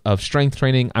of strength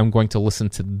training, I'm going to listen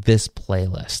to this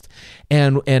playlist.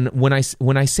 And when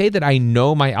I say that I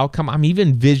know my outcome, I'm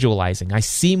even visualizing. I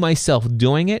see myself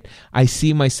doing it. I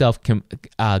see myself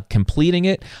completing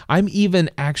it. I'm even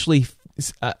actually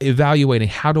evaluating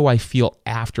how do I feel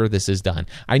after this is done.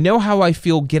 I know how I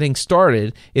feel getting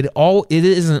started. It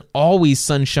isn't always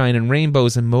sunshine and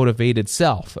rainbows and motivated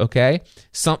self, okay?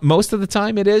 Most of the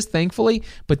time it is, thankfully,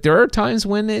 but there are times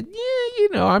when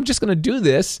I'm just going to do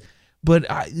this, but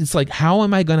it's like, how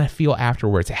am I going to feel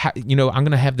afterwards? I'm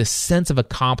going to have this sense of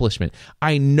accomplishment.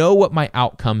 I know what my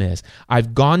outcome is.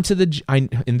 I've gone to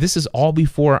and this is all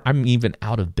before I'm even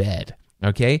out of bed.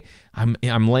 Okay, I'm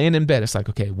laying in bed. It's like,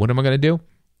 okay, what am I going to do?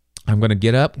 I'm going to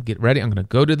get up, get ready. I'm going to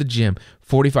go to the gym,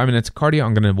 45 minutes of cardio.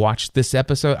 I'm going to watch this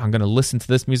episode. I'm going to listen to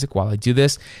this music while I do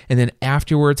this. And then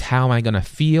afterwards, how am I going to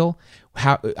feel?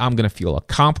 How I'm going to feel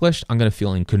accomplished. I'm going to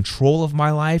feel in control of my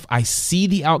life. I see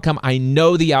the outcome. I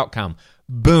know the outcome.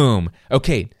 Boom.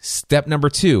 Okay, step number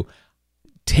 2,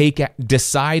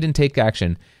 decide and take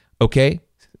action. Okay,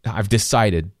 I've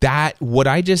decided that what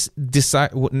I just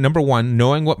decide. Number 1,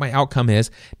 knowing what my outcome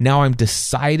is. Now I'm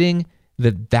deciding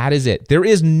that is it. There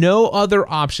is no other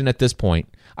option at this point.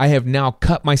 I have now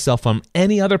cut myself from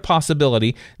any other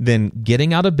possibility than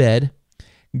getting out of bed,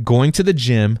 going to the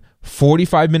gym,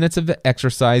 45 minutes of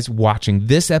exercise, watching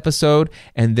this episode,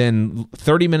 and then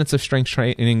 30 minutes of strength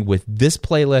training with this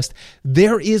playlist.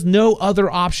 There is no other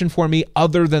option for me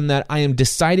other than that. I am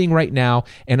deciding right now,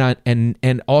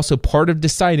 and also part of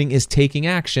deciding is taking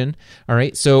action. All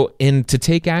right. So, to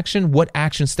take action, what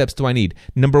action steps do I need?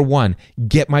 Number 1,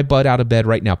 get my butt out of bed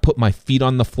right now. Put my feet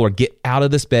on the floor. Get out of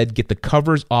this bed. Get the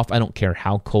covers off. I don't care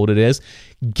how cold it is.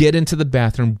 Get into the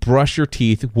bathroom. Brush your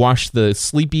teeth. Wash the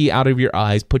sleepy out of your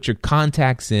eyes. Put your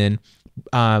contacts in,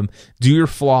 do your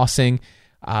flossing,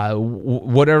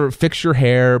 whatever, fix your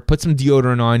hair, put some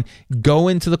deodorant on, go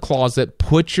into the closet,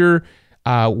 put your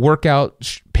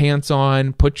workout pants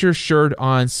on, put your shirt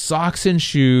on, socks and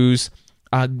shoes,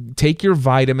 take your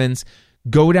vitamins,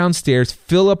 go downstairs,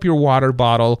 fill up your water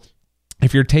bottle.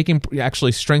 If you're taking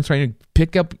actually strength training,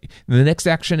 pick up, the next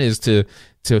action is to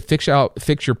fix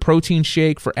your protein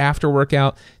shake for after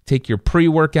workout, take your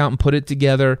pre-workout and put it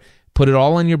together, put it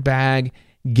all in your bag,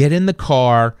 get in the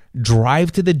car, drive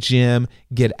to the gym,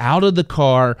 get out of the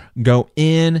car, go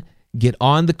in, get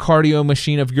on the cardio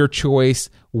machine of your choice,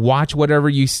 watch whatever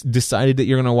you decided that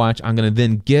you're going to watch. I'm going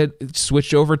to then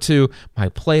switch over to my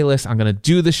playlist. I'm going to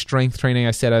do the strength training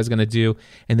I said I was going to do.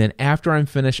 And then after I'm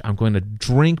finished, I'm going to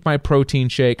drink my protein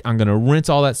shake. I'm going to rinse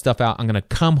all that stuff out. I'm going to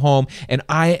come home, and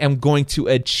I am going to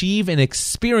achieve and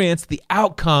experience the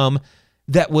outcome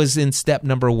that was in step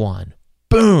number 1.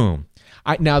 Boom.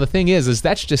 Now, the thing is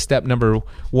that's just step number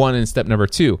 1 and step number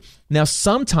 2. Now,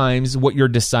 sometimes what you're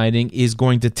deciding is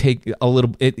going to take a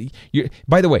little.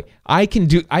 By the way, I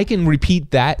can repeat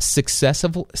that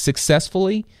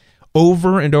successfully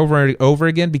over and over and over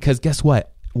again, because guess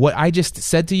what? What I just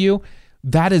said to you,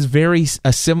 that is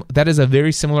a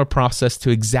very similar process to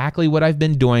exactly what I've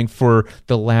been doing for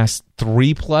the last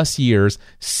 3+ years,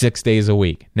 6 days a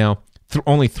week. Now,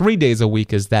 only 3 days a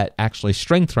week is that actually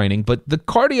strength training, but the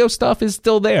cardio stuff is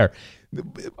still there.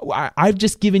 I've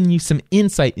just given you some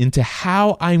insight into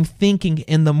how I'm thinking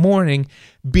in the morning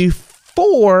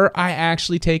before I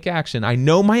actually take action. I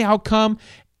know my outcome.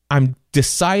 I'm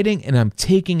deciding and I'm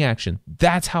taking action.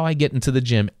 That's how I get into the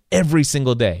gym every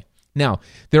single day. Now,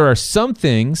 there are some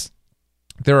things,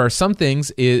 you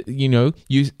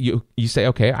say,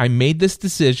 okay, I made this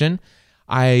decision.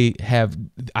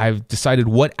 I've decided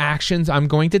what actions I'm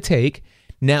going to take.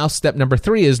 Now, step number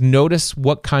 3 is notice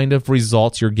what kind of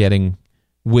results you're getting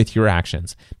with your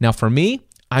actions. Now, for me,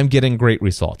 I'm getting great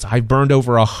results. I've burned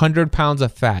over 100 pounds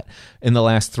of fat in the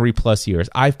last 3+ years.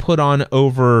 I've put on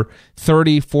over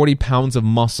 30, 40 pounds of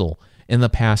muscle in the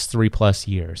past 3+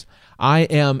 years. I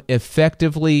am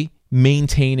effectively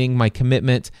maintaining my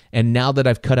commitment, and now that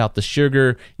I've cut out the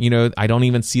sugar, I don't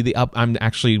even see the up. I'm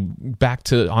actually back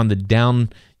to on the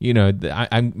down.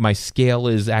 My scale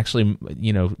is actually,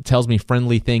 tells me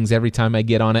friendly things every time I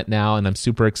get on it now, and I'm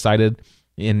super excited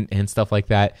and stuff like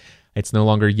that. It's no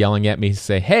longer yelling at me to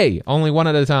say, "Hey, only one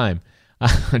at a time."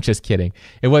 I'm just kidding.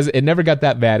 It never got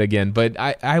that bad again, but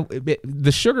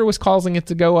the sugar was causing it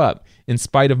to go up in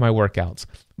spite of my workouts.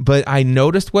 But I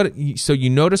noticed you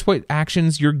notice what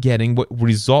actions you're getting, what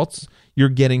results you're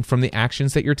getting from the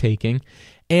actions that you're taking,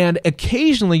 and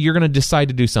occasionally you're going to decide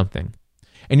to do something.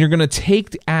 And you're going to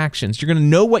take actions. You're going to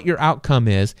know what your outcome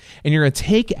is, and you're going to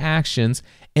take actions.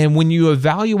 And when you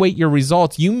evaluate your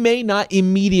results, you may not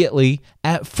immediately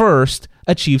at first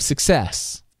achieve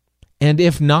success. And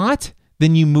if not,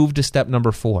 then you move to step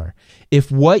number 4. If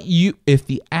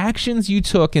the actions you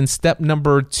took in step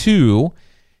number 2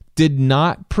 did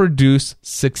not produce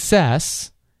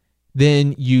success,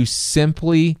 then you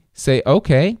simply say,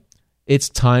 okay, it's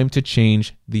time to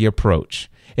change the approach.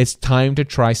 It's time to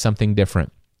try something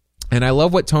different. And I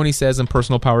love what Tony says in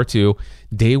Personal Power 2,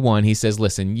 day 1. He says,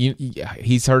 listen,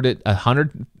 he's heard it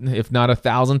 100, if not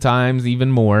 1,000 times, even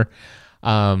more.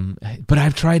 But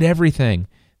I've tried everything.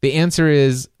 The answer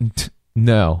is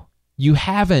no, you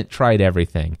haven't tried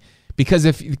everything. Because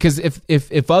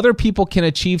if other people can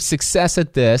achieve success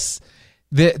at this,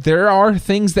 there are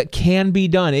things that can be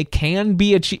done. It can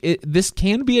be this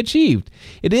can be achieved.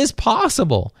 It is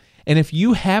possible. And if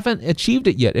you haven't achieved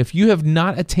it yet, if you have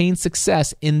not attained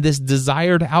success in this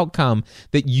desired outcome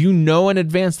that you know in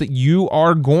advance that you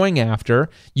are going after,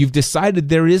 you've decided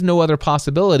there is no other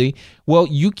possibility, well,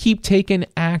 you keep taking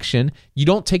action. You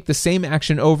don't take the same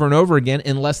action over and over again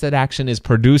unless that action is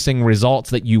producing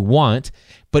results that you want.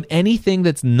 But anything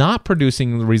that's not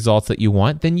producing the results that you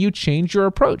want, then you change your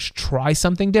approach. Try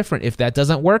something different. If that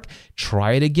doesn't work,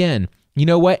 try it again. You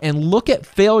know what? And look at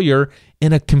failure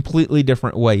in a completely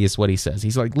different way is what he says.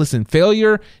 He's like, listen,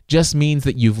 failure just means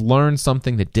that you've learned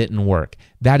something that didn't work.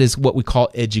 That is what we call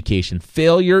education.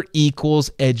 Failure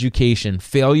equals education.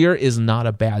 Failure is not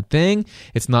a bad thing.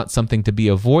 It's not something to be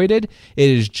avoided. It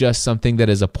is just something that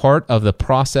is a part of the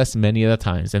process many of the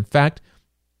times. In fact,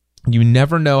 you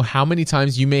never know how many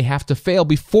times you may have to fail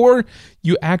before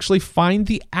you actually find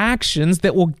the actions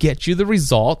that will get you the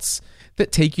results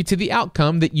that take you to the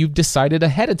outcome that you've decided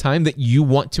ahead of time that you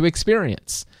want to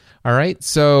experience. All right?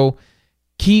 So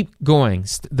keep going.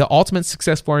 The ultimate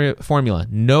success formula.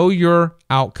 Know your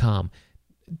outcome.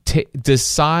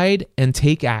 Decide and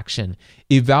take action.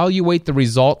 Evaluate the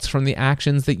results from the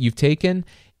actions that you've taken.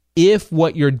 If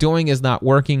what you're doing is not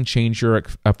working, change your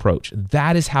approach.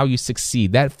 That is how you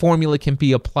succeed. That formula can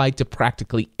be applied to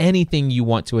practically anything you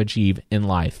want to achieve in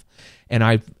life. And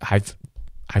I've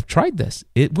tried this.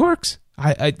 It works.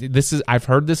 I've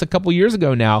heard this a couple years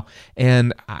ago now,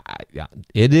 and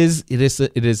it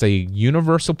is a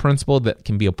universal principle that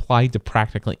can be applied to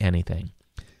practically anything.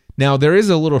 Now, there is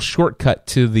a little shortcut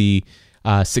to the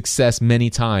success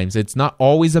many times. It's not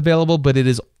always available, but it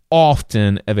is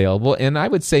often available, and I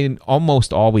would say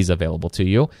almost always available to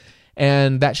you.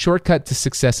 And that shortcut to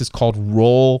success is called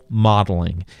role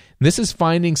modeling. This is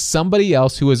finding somebody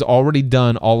else who has already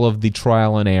done all of the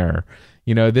trial and error.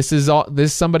 This is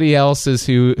somebody else's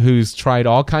who's tried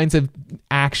all kinds of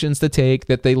actions to take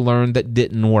that they learned that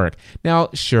didn't work. Now,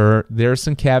 sure, there's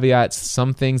some caveats.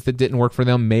 Some things that didn't work for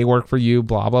them may work for you,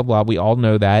 blah, blah, blah. We all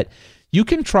know that. You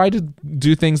can try to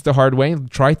do things the hard way,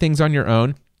 try things on your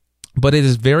own. But it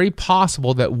is very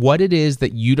possible that what it is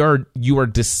that you are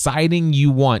deciding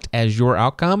you want as your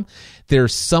outcome,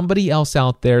 there's somebody else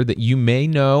out there that you may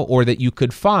know or that you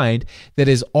could find that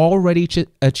is already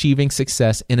achieving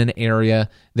success in an area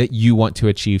that you want to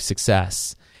achieve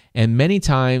success. And many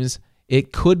times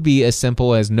it could be as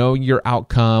simple as know your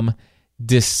outcome,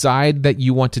 decide that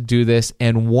you want to do this,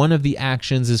 and one of the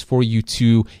actions is for you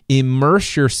to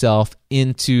immerse yourself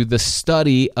into the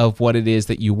study of what it is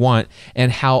that you want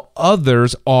and how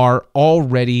others are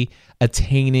already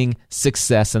attaining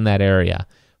success in that area.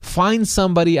 Find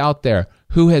somebody out there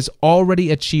who has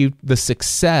already achieved the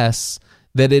success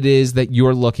that it is that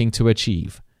you're looking to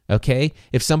achieve. Okay?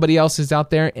 If somebody else is out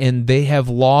there and they have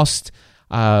lost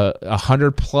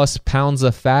 100 plus pounds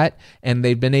of fat and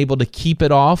they've been able to keep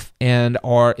it off,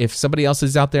 or if somebody else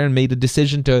is out there and made a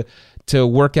decision to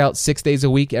work out 6 days a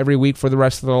week every week for the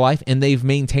rest of their life and they've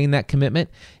maintained that commitment,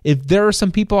 if there are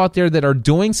some people out there that are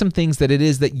doing some things that it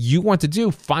is that you want to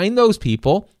do, find those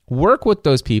people, work with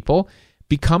those people,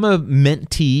 become a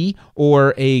mentee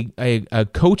or a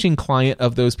coaching client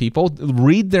of those people,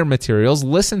 read their materials,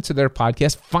 listen to their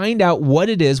podcast, find out what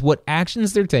it is, what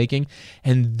actions they're taking,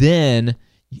 and then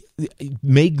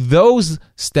make those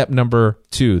step number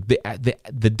 2,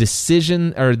 the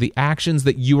decision or the actions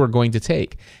that you are going to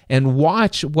take. And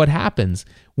watch what happens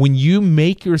when you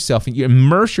make yourself and you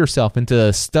immerse yourself into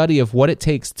the study of what it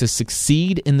takes to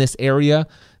succeed in this area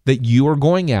that you are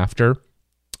going after.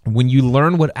 When you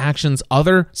learn what actions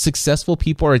other successful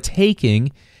people are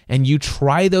taking and you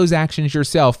try those actions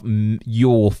yourself,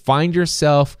 you'll find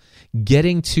yourself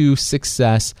getting to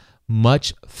success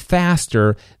much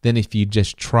faster than if you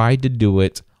just tried to do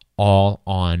it all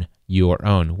on your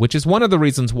own, which is one of the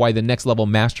reasons why the Next Level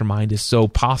Mastermind is so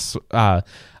popular,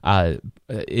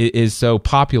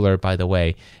 by the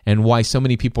way, and why so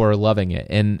many people are loving it.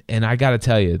 And I got to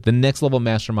tell you, the Next Level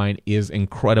Mastermind is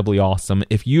incredibly awesome.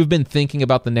 If you've been thinking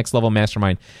about the Next Level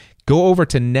Mastermind, go over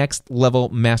to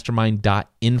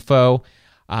nextlevelmastermind.info.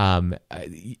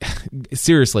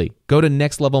 Seriously, go to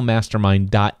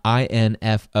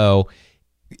nextlevelmastermind.info.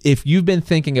 If you've been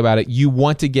thinking about it, you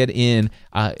want to get in.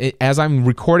 As I'm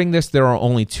recording this, there are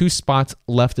only 2 spots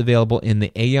left available in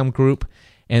the AM group,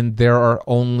 and there are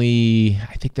only,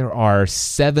 I think there are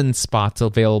 7 spots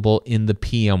available in the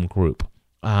PM group.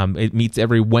 It meets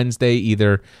every Wednesday,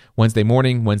 either Wednesday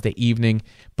morning, Wednesday evening.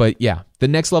 But yeah, the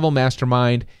Next Level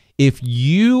Mastermind, if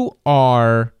you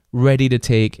are ready to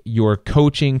take your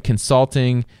coaching,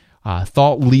 consulting,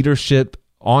 thought leadership,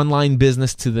 online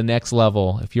business to the next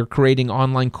level, if you're creating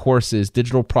online courses,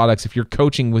 digital products, if you're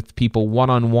coaching with people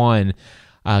one-on-one,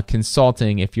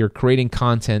 consulting, if you're creating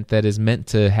content that is meant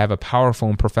to have a powerful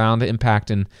and profound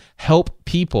impact and help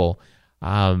people,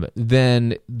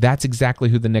 then that's exactly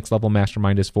who the Next Level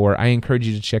Mastermind is for. I encourage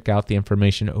you to check out the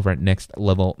information over at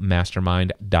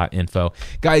nextlevelmastermind.info.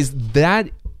 Guys, that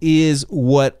is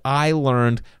what I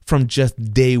learned from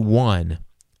just day one.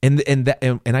 And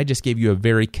I just gave you a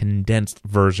very condensed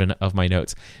version of my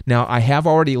notes. Now, I have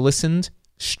already listened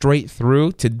straight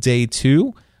through to day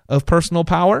 2 of Personal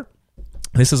Power.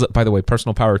 This is, by the way,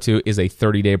 Personal Power 2 is a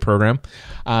 30-day program.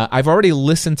 I've already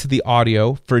listened to the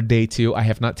audio for day 2. I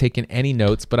have not taken any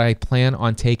notes, but I plan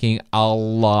on taking a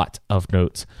lot of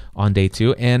notes on day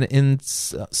 2. And in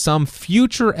some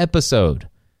future episode,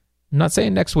 I'm not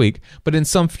saying next week, but in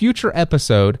some future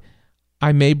episode,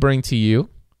 I may bring to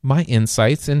you my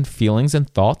insights and feelings and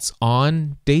thoughts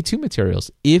on day 2 materials,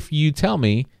 if you tell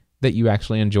me that you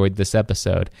actually enjoyed this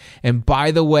episode. And by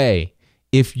the way,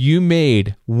 if you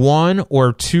made 1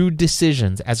 or 2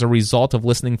 decisions as a result of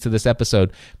listening to this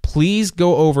episode, please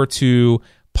go over to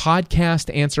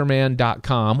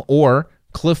podcastanswerman.com or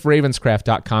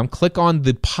cliffravenscraft.com. Click on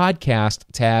the podcast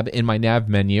tab in my nav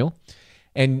menu.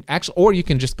 And actually, or you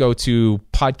can just go to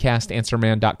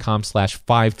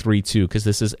podcastanswerman.com/532 because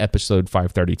this is episode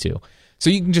 532. So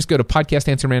you can just go to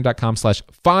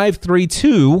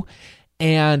podcastanswerman.com/532,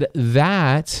 and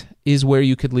that is where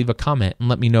you could leave a comment and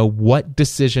let me know what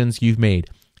decisions you've made.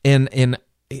 And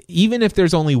even if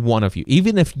there's only one of you,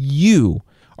 even if you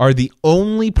are the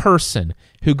only person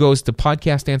who goes to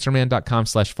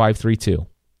podcastanswerman.com/532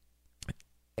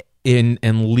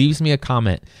 and leaves me a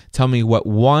comment, tell me what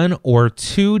 1 or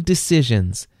 2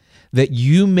 decisions that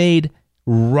you made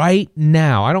right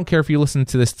now. I don't care if you listen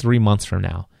to this 3 months from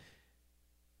now.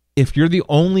 If you're the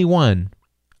only one,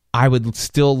 I would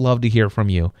still love to hear from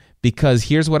you, because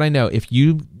here's what I know. If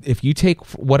you take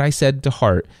what I said to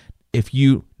heart, if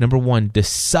you, number 1,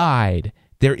 decide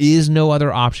there is no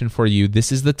other option for you,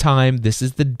 this is the time, this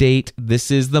is the date,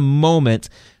 this is the moment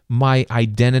my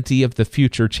identity of the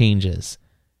future changes.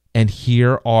 And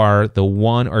here are the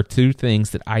 1 or 2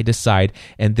 things that I decide,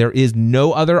 and there is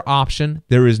no other option,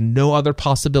 there is no other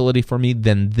possibility for me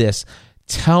than this.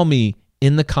 Tell me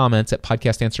in the comments at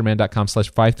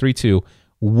podcastanswerman.com/532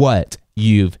 what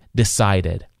you've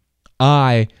decided.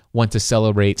 I want to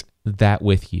celebrate that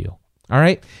with you. All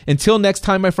right? Until next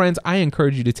time, my friends, I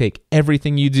encourage you to take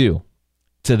everything you do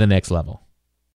to the next level.